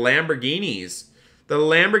to the Lamborghinis. The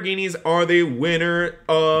Lamborghinis are the winner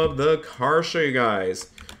of the car show, you guys.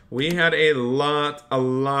 We had a lot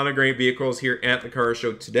of great vehicles here at the car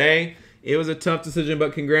show today. It was a tough decision,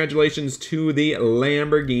 but congratulations to the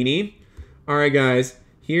Lamborghini. All right, guys,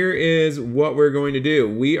 here is what we're going to do.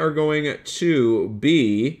 We are going to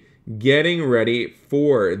be getting ready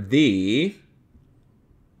for the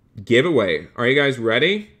giveaway. Are you guys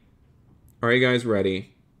ready? Are you guys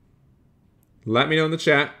ready? Let me know in the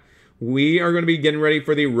chat. We are going to be getting ready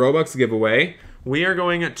for the Robux giveaway. We are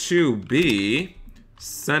going to be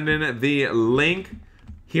sending the link.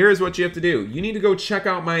 Here's what you have to do. You need to go check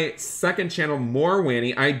out my second channel, More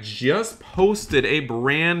Wanny. I just posted a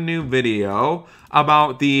brand new video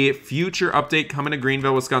about the future update coming to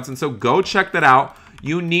Greenville, Wisconsin. So go check that out.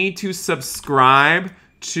 You need to subscribe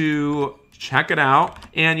to check it out,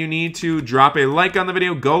 and you need to drop a like on the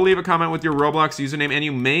video. Go leave a comment with your Roblox username, and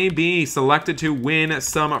you may be selected to win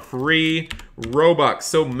some free Robux.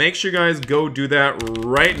 So make sure you guys go do that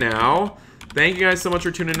right now. Thank you guys so much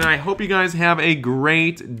for tuning in. I hope you guys have a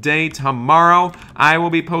great day tomorrow. I will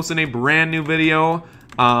be posting a brand new video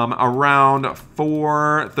around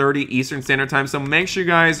 4:30 Eastern Standard Time. So make sure you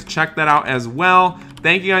guys check that out as well.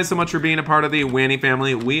 Thank you guys so much for being a part of the Wanny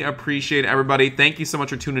family. We appreciate everybody. Thank you so much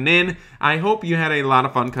for tuning in. I hope you had a lot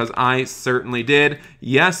of fun, because I certainly did.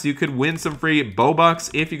 Yes, you could win some free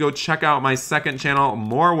ROBUX if you go check out my second channel,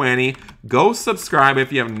 More Wanny. Go subscribe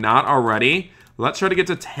if you have not already. Let's try to get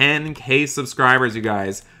to 10K subscribers, you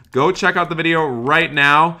guys. Go check out the video right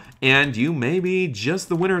now, and you may be just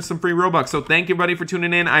the winner of some free Robux. So thank you, everybody, for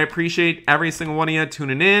tuning in. I appreciate every single one of you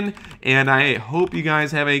tuning in, and I hope you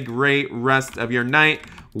guys have a great rest of your night.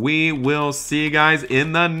 We will see you guys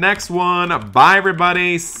in the next one. Bye,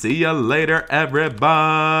 everybody. See you later,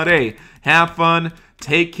 everybody. Have fun.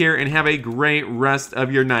 Take care and have a great rest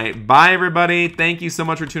of your night. Bye, everybody. Thank you so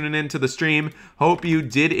much for tuning in to the stream. Hope you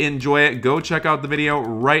did enjoy it. Go check out the video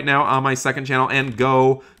right now on my second channel, and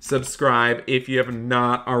go subscribe if you have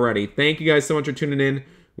not already. Thank you guys so much for tuning in.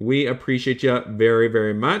 We appreciate you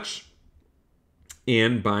very much.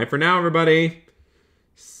 And bye for now, everybody.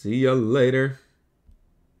 See you later.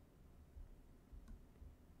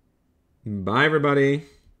 Bye, everybody.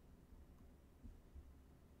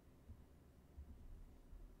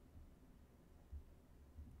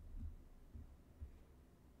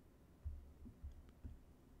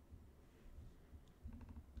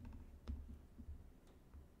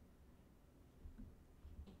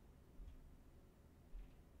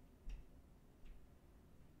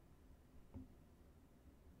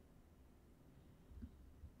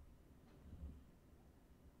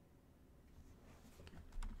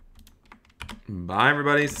 Bye,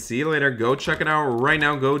 everybody. See you later. Go check it out right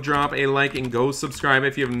now. Go drop a like and go subscribe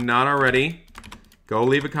if you have not already. Go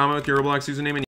leave a comment with your Roblox username.